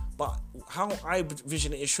 yeah. But how I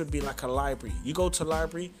vision it should be like a library. You go to a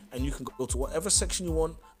library and you can go to whatever section you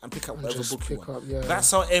want and pick up whatever book you want.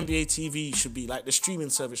 That's how NBA TV should be, like the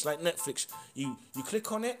streaming service, like Netflix. You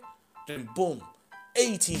click on it, then boom,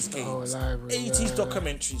 80s games, 80s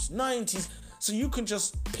documentaries, 90s. So you can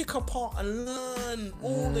just pick apart and learn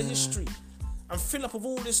all the history and fill up with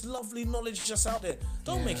all this lovely knowledge just out there.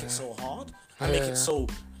 Don't make it so hard and make it so...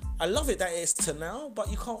 I love it that it's to now,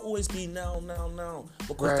 but you can't always be now,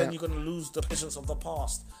 because then you're going to lose the pleasures of the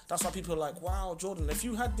past. That's why people are like, wow, Jordan, if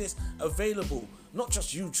you had this available, not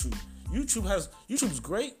just YouTube. YouTube's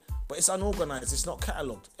great, but it's unorganized. It's not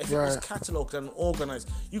catalogued. If it was catalogued and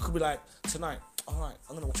organized, you could be like, tonight, all right,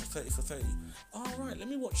 I'm going to watch a 30 for 30. All right, let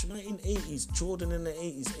me watch 1980s, Jordan in the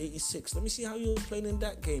 80s, 86. Let me see how you were playing in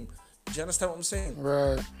that game. Do you understand what I'm saying?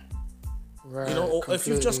 Right. You know, or if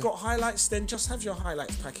you've just got highlights, then just have your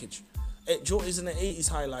highlights package. Jordan's in the 80s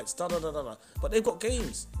highlights, But they've got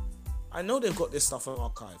games. I know they've got this stuff on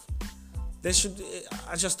archive.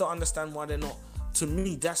 I just don't understand why they're not. To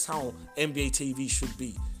me, that's how NBA TV should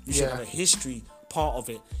be. You should have a history part of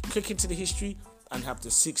it. Click into the history and have the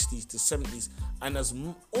 60s, the 70s, and as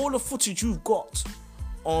all the footage you've got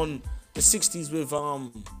on the 60s with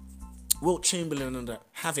Wilt Chamberlain and that,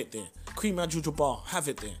 have it there. Kareem Abdul-Jabbar, have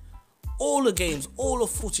it there. All the games, all the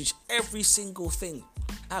footage, every single thing,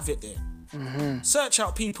 have it there. Search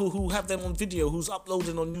out people who have them on video, who's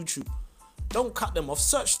uploading on YouTube. Don't cut them off.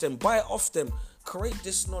 Search them, buy it off them. Create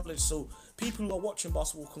this knowledge so people who are watching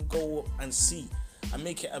basketball can go and see and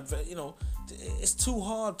make it it's too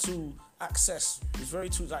hard to access. It's very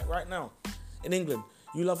too, like right now in England,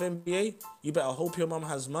 you love NBA, you better hope your mum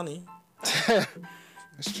has money.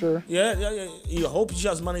 It's true. Yeah. You hope she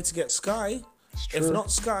has money to get Sky. It's true. If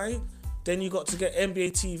not Sky, then you got to get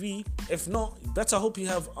NBA TV. If not, you better hope you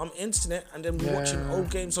have internet and then watching old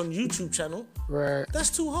games on YouTube channel. Right. That's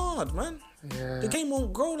too hard, man. Yeah. The game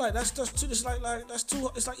won't grow like that's too. It's like that's too.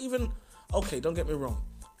 It's like even. Okay, don't get me wrong.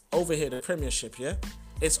 Over here, the Premiership,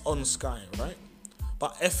 it's on Sky, right?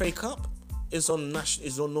 But FA Cup is on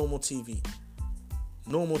normal TV.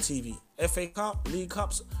 Normal TV. FA Cup, League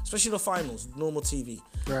Cups, especially the finals, normal TV.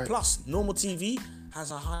 Right. Plus, normal TV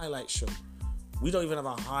has a highlight show. We don't even have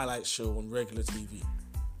a highlight show on regular TV.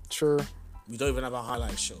 True. We don't even have a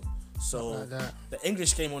highlight show. So like that. the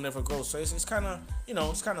English game will never grow. So it's kind of,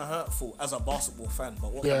 it's kind of hurtful as a basketball fan.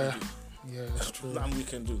 But what Yeah. can we do? Yeah, it's true. Nothing we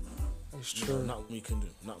can do. It's true. Nothing we can do.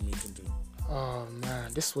 Nothing we can do. Oh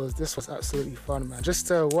man, this was absolutely fun, man. Just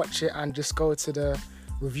to watch it and just go to the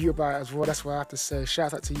review about it as well. That's what I have to say.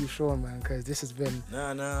 Shout out to you, Sean, man, because this has been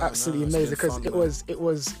absolutely amazing. Because it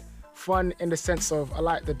was fun in the sense of I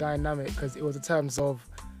like the dynamic because it was in terms of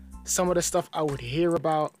some of the stuff I would hear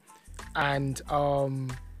about and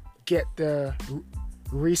get the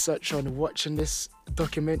research on watching this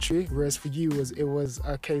documentary. Whereas for you, it was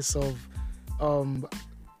a case of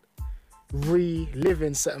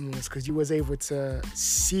reliving settlements because you was able to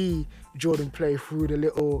see Jordan play through the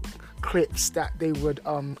little clips that they would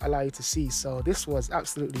allow you to see. So this was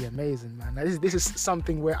absolutely amazing, man. Now, this is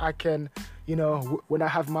something where I can, when I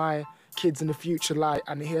have my kids in the future, like,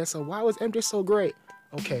 and hear, so why was MJ so great?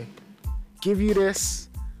 Okay, give you this,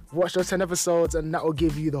 watch those 10 episodes, and that will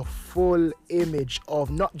give you the full image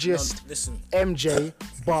of not just MJ,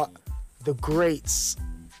 but the greats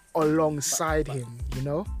alongside him,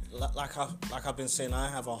 Like I've been saying, I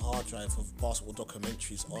have a hard drive of basketball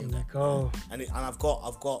documentaries on there. Go. And I've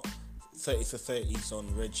got 30 to 30s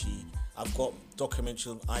on Reggie. I've got documentaries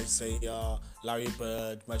on Isaiah, Larry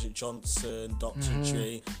Bird, Magic Johnson, Dr.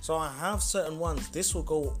 J. So I have certain ones. This will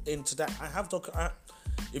go into that. I have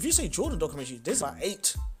if you say Jordan documentary, there's like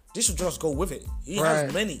 8. This will just go with it. He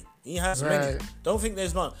has many. Many. Don't think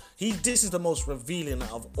there's none. This is the most revealing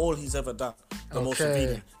out of all he's ever done. The most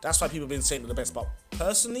revealing. That's why people have been saying they're the best. But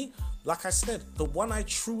personally, like I said, the one I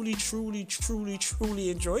truly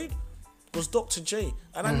enjoyed was Dr. J.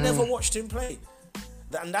 And I never watched him play.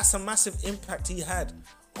 And that's a massive impact he had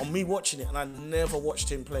on me watching it. And I never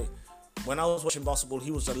watched him play. When I was watching basketball,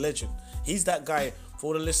 he was a legend. He's that guy, for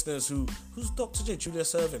all the listeners who's Dr. J,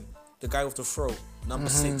 Julius Erving, the guy with the throw, number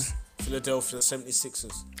 6, Philadelphia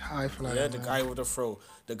 76ers. High flyer. Yeah, the guy with the throw.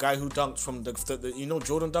 The guy who dunked from the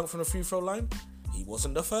Jordan dunked from the free throw line? He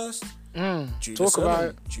wasn't the first.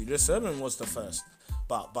 Julius Erving was the first.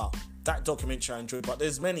 But that documentary I enjoyed. But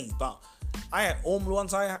there's many. But all the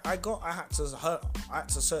ones I got, I had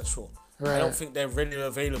to search for. Right. I don't think they're readily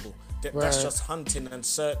available. That's just hunting and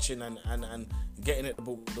searching and getting it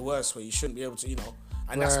the worst way. You shouldn't be able to,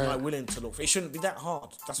 And that's my willing to look for. It shouldn't be that hard.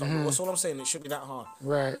 That's all I'm saying. It shouldn't be that hard.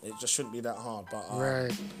 Right. It just shouldn't be that hard. But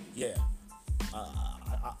yeah,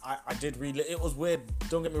 I did read it. It was weird.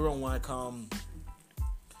 Don't get me wrong. Like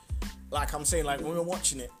I'm saying, like when we were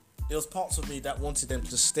watching it, there was parts of me that wanted them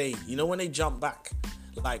to stay. When they jump back,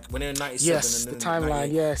 like when they're in 97 yes, and the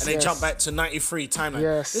timeline, and they jump back to 93 timeline.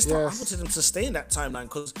 Yes, I wanted them to stay in that timeline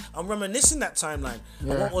because I'm reminiscing that timeline.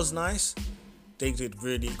 And what was nice, they did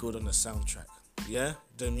really good on the soundtrack. Yeah,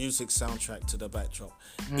 the music soundtrack to the backdrop.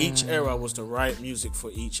 Each era was the right music for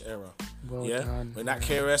each era. Well yeah, done, when that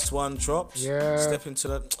KRS One drops, step into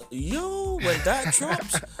when that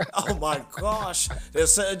drops, oh my gosh,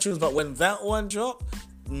 there's certain tunes, but when that one dropped,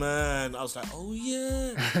 man, I was like, oh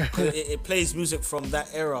yeah, it plays music from that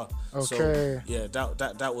era. Okay. So yeah,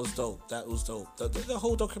 that was dope. That was dope. The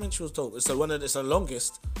whole documentary was dope. It's the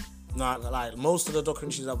longest. Like most of the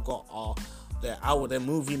documentaries I've got are they're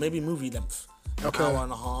movie length. Okay. An hour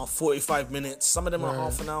and a half, 45 minutes. Some of them are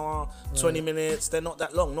half an hour, 20 minutes. They're not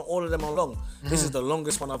that long. Not all of them are long. This is the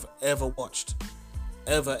longest one I've ever watched.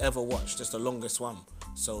 Ever watched. It's the longest one.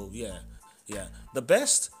 So yeah. The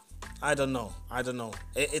best, I don't know.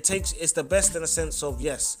 It's the best in a sense of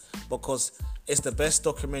yes, because it's the best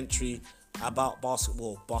documentary about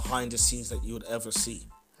basketball behind the scenes that you would ever see.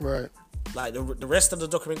 Right. Like the rest of the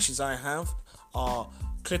documentaries I have are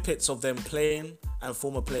clippets of them playing and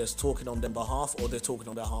former players talking on their behalf, or they're talking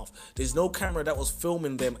on their behalf. There's no camera that was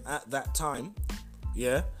filming them at that time,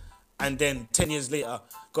 yeah, and then 10 years later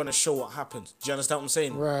gonna show what happened. Do you understand what I'm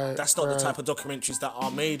saying? Right. That's not the type of documentaries that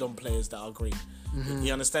are made on players that are great.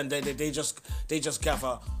 You understand? They just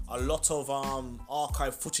gather a lot of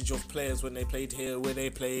archive footage of players when they played here, where they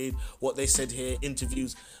played, what they said here,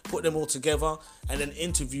 interviews, put them all together, and then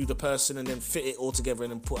interview the person, and then fit it all together,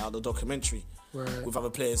 and then put out the documentary with other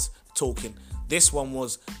players talking. This one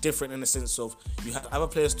was different in the sense of you had other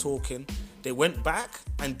players talking. They went back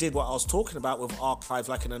and did what I was talking about with archive,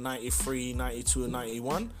 like in the 93, 92, and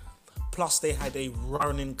 91. Plus, they had a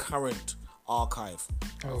running current archive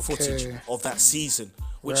footage of that season,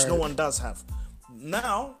 which no one does have.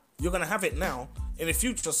 Now, you're going to have it now. In the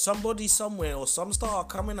future, somebody somewhere or some star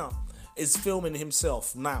coming up is filming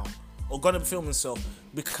himself now, or going to film himself,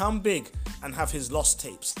 become big and have his lost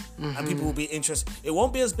tapes. And people will be interested. It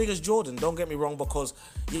won't be as big as Jordan, don't get me wrong, because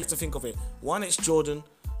you have to think of it. One, it's Jordan,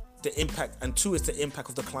 the impact, and two, it's the impact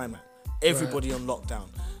of the climate. Everybody on lockdown.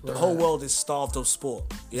 The whole world is starved of sport.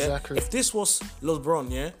 Yeah. Exactly. If this was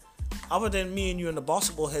LeBron, yeah, other than me and you and the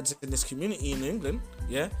basketball heads in this community in England,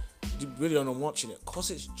 yeah, you really aren't watching it.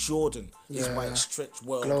 Because it's Jordan, is why it stretched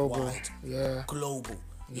worldwide. Global.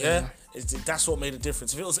 Yeah. That's what made a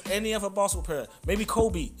difference. If it was any other basketball player, maybe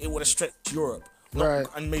Kobe, it would have stretched Europe.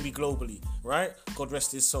 And maybe globally, right? God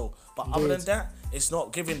rest his soul. But other than that, it's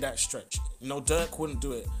not giving that stretch. You know, Dirk wouldn't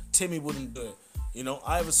do it. Timmy wouldn't do it. You know,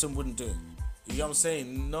 Iverson wouldn't do it. You know what I'm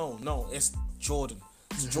saying? No, it's Jordan.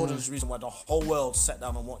 It's Jordan's reason why the whole world sat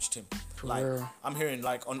down and watched him. I'm hearing,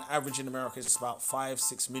 like, on average in America, it's about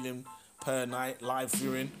 5-6 million per night live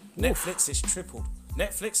viewing. Netflix is tripled.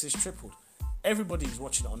 Everybody's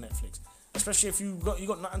watching it on Netflix. Especially if you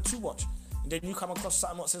got nothing to watch. And then you come across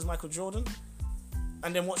something that says Michael Jordan.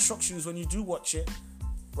 And then what shocks you is when you do watch it,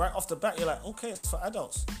 right off the bat, you're like, okay, it's for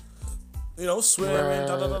adults. You know, swearing,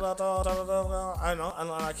 da da da da da da da da. I know, and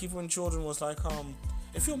like even when Jordan was like,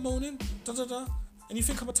 if you're moaning, da da da, and you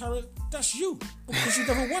think I'm a tyrant, that's you, because you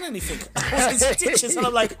never won anything. I was in stitches, and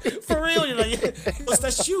I'm like, for real, you're like, yeah,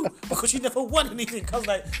 that's you, because you never won anything. I was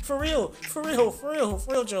like, for real,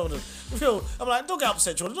 Jordan, for real. I'm like, don't get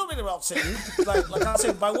upset, Jordan, don't make them upset you. Like I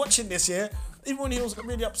said, by watching this, yeah, even when he was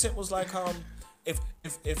really upset, was like, if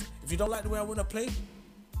you don't like the way I want to play,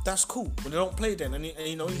 that's cool. When they don't play then, and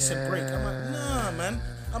he said break. I'm like, nah, man.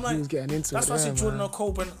 I'm like, he was getting into that's it why I said Jordan man.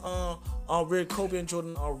 or Kobe and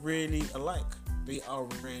Jordan are really alike. They are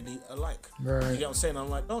really alike. Right. You get what I'm saying? I'm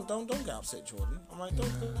like, don't get upset, Jordan. I'm like,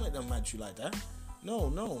 don't make them mad you like that.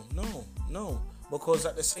 No. Because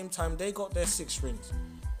at the same time, they got their 6 rings.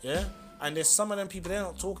 Yeah? And there's some of them people, they're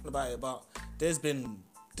not talking about it, but there's been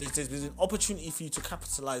an opportunity for you to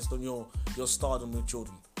capitalize on your stardom with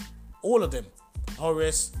Jordan. All of them.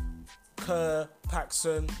 Horace, Kerr,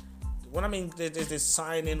 Paxson. When I mean there's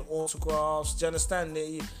signing autographs, do you understand?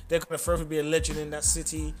 They're gonna forever be a legend in that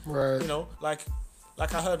city. Right. You know, like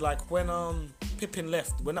I heard, like when Pippen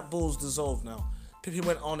left, when that Bulls dissolved now, Pippen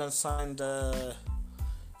went on and signed a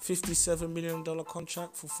 $57 million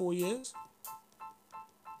contract for 4 years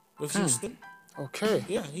with Houston. Okay.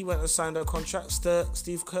 Yeah, he went and signed a contract.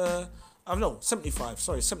 Steve Kerr, 75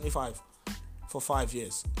 for 5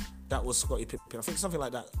 years. That was Scottie Pippen. I think something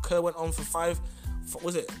like that. Kerr went on for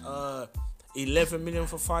 11 million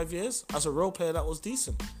for 5 years? As a role player, that was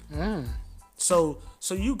decent. So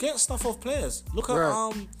you get stuff off players. Look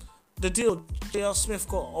at the deal J.R. Smith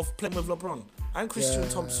got off playing with LeBron. And Christian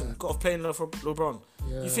Thompson got off playing for LeBron.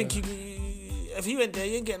 You think if he went there,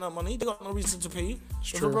 you ain't getting that money. They got no reason to pay you.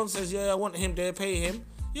 If LeBron says, I want him there, pay him,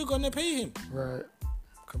 you're going to pay him. Right.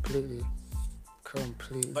 Completely.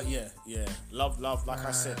 But yeah. Love. Like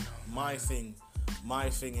I said, my thing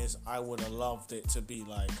is I would have loved it to be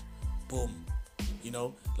like, boom, you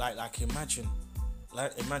know, like imagine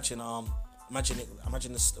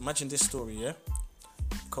this story, yeah,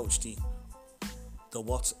 Coach D, the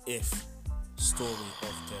what if story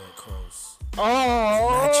of Derrick Rose. What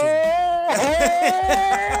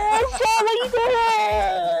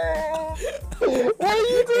are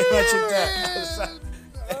you doing? Imagine that.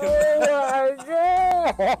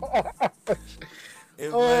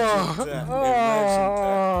 Imagine that.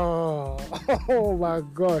 Oh my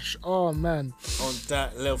gosh. Oh man. On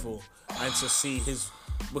that level, and to see his,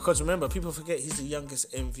 because remember, people forget he's the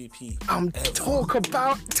youngest MVP.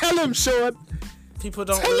 Tell him, Sean. People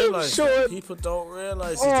don't realize that. People don't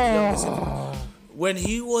realize he's the youngest MVP. When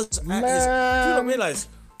he was at his, you don't realize,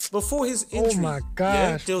 before his injury, my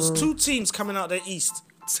gosh, there was 2 teams coming out the East.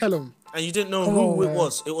 Tell him. And you didn't know who it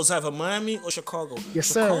was. It was either Miami or Chicago. Yes,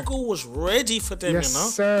 sir. Chicago was ready for them, yes, you know?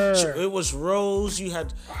 Sir. It was Rose. You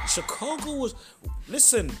had Chicago was.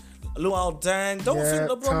 Listen, Luol Deng. Don't think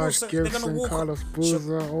LeBron was. They're gonna walk. Carlos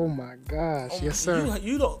Boozer. Oh my gosh. Yes, sir.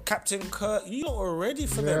 You lot, Captain Kurt. You lot were ready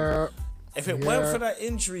for them. If it weren't for that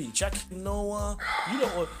injury, Jackie Noah,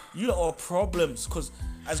 you lot are problems. Because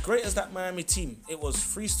as great as that Miami team, it was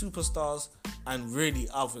 3 superstars and really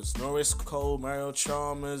others. Norris Cole, Mario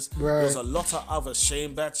Chalmers. Right. There was a lot of others.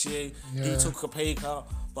 Shane Battier, he took a pay cut.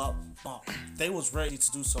 But they was ready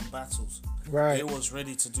to do some battles. Right. They was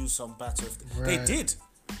ready to do some battles. Right. They did.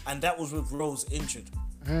 And that was with Rose injured.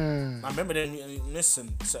 I remember them.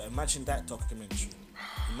 Listen, so imagine that documentary.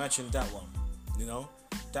 Imagine that one. You know,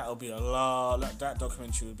 that'll be a lot. That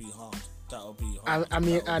documentary would be hard. That'll be hard. I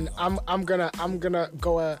mean, and I'm gonna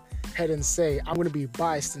go ahead and say I'm gonna be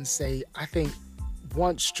biased and say I think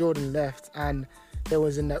once Jordan left and they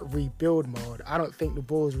was in that rebuild mode, I don't think the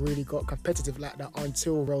Bulls really got competitive like that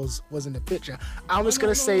until Rose was in the picture. I'm just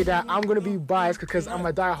gonna say that I'm gonna be biased because I'm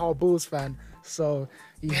a diehard Bulls fan. So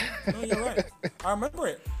yeah. No, you're right. I remember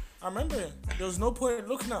it. There was no point in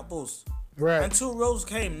looking at Bulls. Right. Until Rose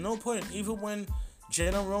came, no point. Even when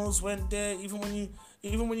Jalen Rose went there, even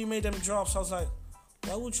when you made them drafts, I was like,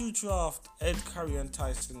 why would you draft Ed Curry and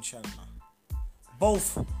Tyson Chandler?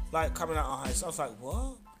 Both like coming out of high school. I was like,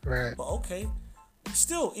 what? Right. But okay.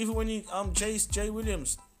 Still, even when you Jay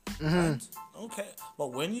Williams. And, okay.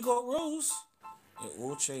 But when you got Rose, it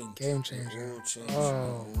all changed. Game changer. It all changed.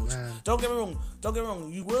 Oh, man. Don't get me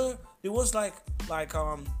wrong. It was like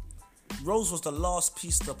Rose was the last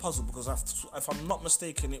piece of the puzzle because if I'm not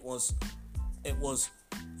mistaken, it was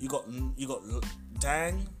you got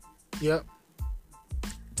Dang, Yep.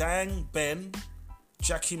 Ben,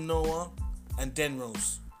 Jakim Noah, and then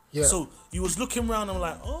Rose. Yeah. So you was looking around and I'm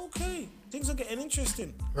like, okay, things are getting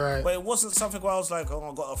interesting. Right. But it wasn't something where I was like,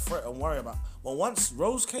 oh, I got a threat and worry about. But once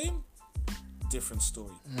Rose came, different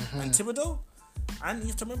story. And Thibodeau, and you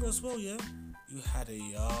have to remember as well, yeah, you had a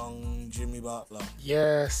young Jimmy Butler.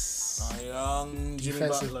 Yes. A young Jimmy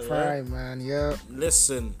Defensive Butler, prime, man. Yep.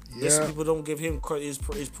 Listen, Yeah. people don't give him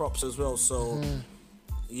his props as well. So,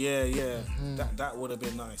 that would have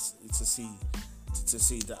been nice to see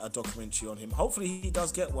that a documentary on him. Hopefully, he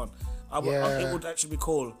does get one. It would actually be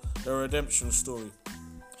called The Redemption Story.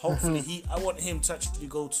 Hopefully, I want him to actually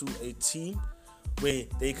go to a team where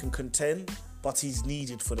they can contend, but he's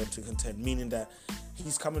needed for them to contend, meaning that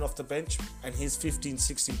he's coming off the bench and his 15,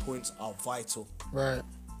 16 points are vital. Right.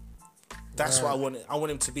 That's what I want. I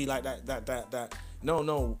want him to be like that.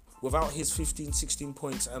 No. Without his 15, 16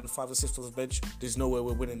 points and 5 assists off the bench, there's no way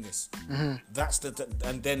we're winning this. That's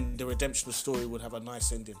and then the redemption story would have a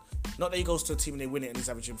nice ending. Not that he goes to a team and they win it and he's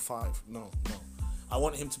averaging 5. No. I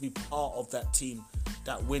want him to be part of that team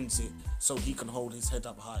that wins it, so he can hold his head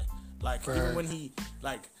up high. Like even when he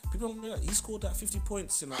people don't realize he scored that 50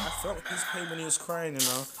 points. I felt his pain when he was crying.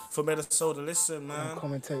 For Minnesota. Listen, man.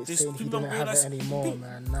 Commentators saying he didn't have it anymore,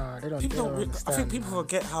 man. Nah, they don't understand. I think people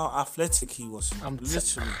forget how athletic he was. I'm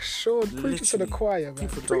literally. Sure, preaching to the choir, man.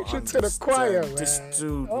 People Preaching don't to the choir, man. This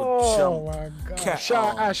dude oh would jump. My God. Cat Shout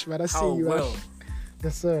out arm. Ash, man. I see How you, well. Ash.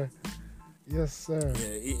 Yes, sir.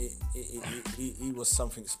 Yeah, he was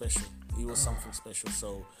something special.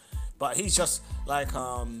 So, but he's just like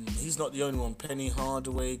he's not the only one. Penny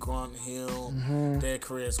Hardaway, Grant Hill, their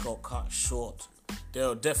careers got cut short.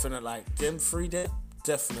 They're definite them three. They're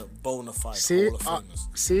definite bona fide Hall of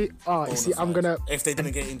Famers. See, I'm gonna if they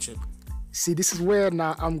didn't get injured. See, this is where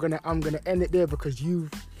now I'm gonna end it there because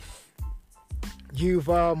you've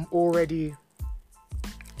already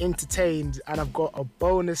entertained, and I've got a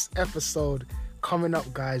bonus episode coming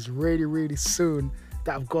up, guys, really, really soon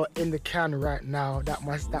that I've got in the can right now that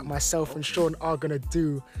myself and Sean are gonna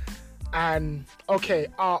do. And okay,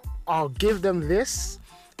 I'll give them this,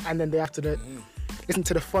 and then they have to listen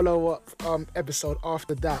to the follow-up episode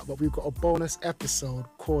after that. But we've got a bonus episode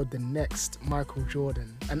called The Next Michael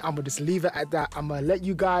Jordan, and I'm gonna just leave it at that. I'm gonna let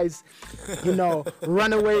you guys,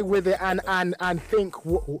 run away with it and think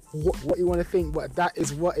what you want to think. But that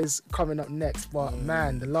is what is coming up next. But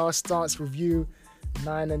man, The Last Dance review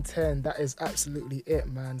 9 and 10. That is absolutely it,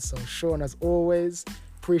 man. So Sean, as always,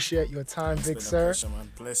 appreciate your time, big sir. Pleasure,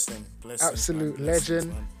 man. Blessing, absolute man.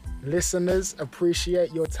 legend. Man. Listeners,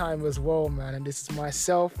 appreciate your time as well, man. And this is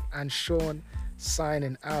myself and Sean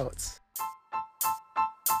signing out.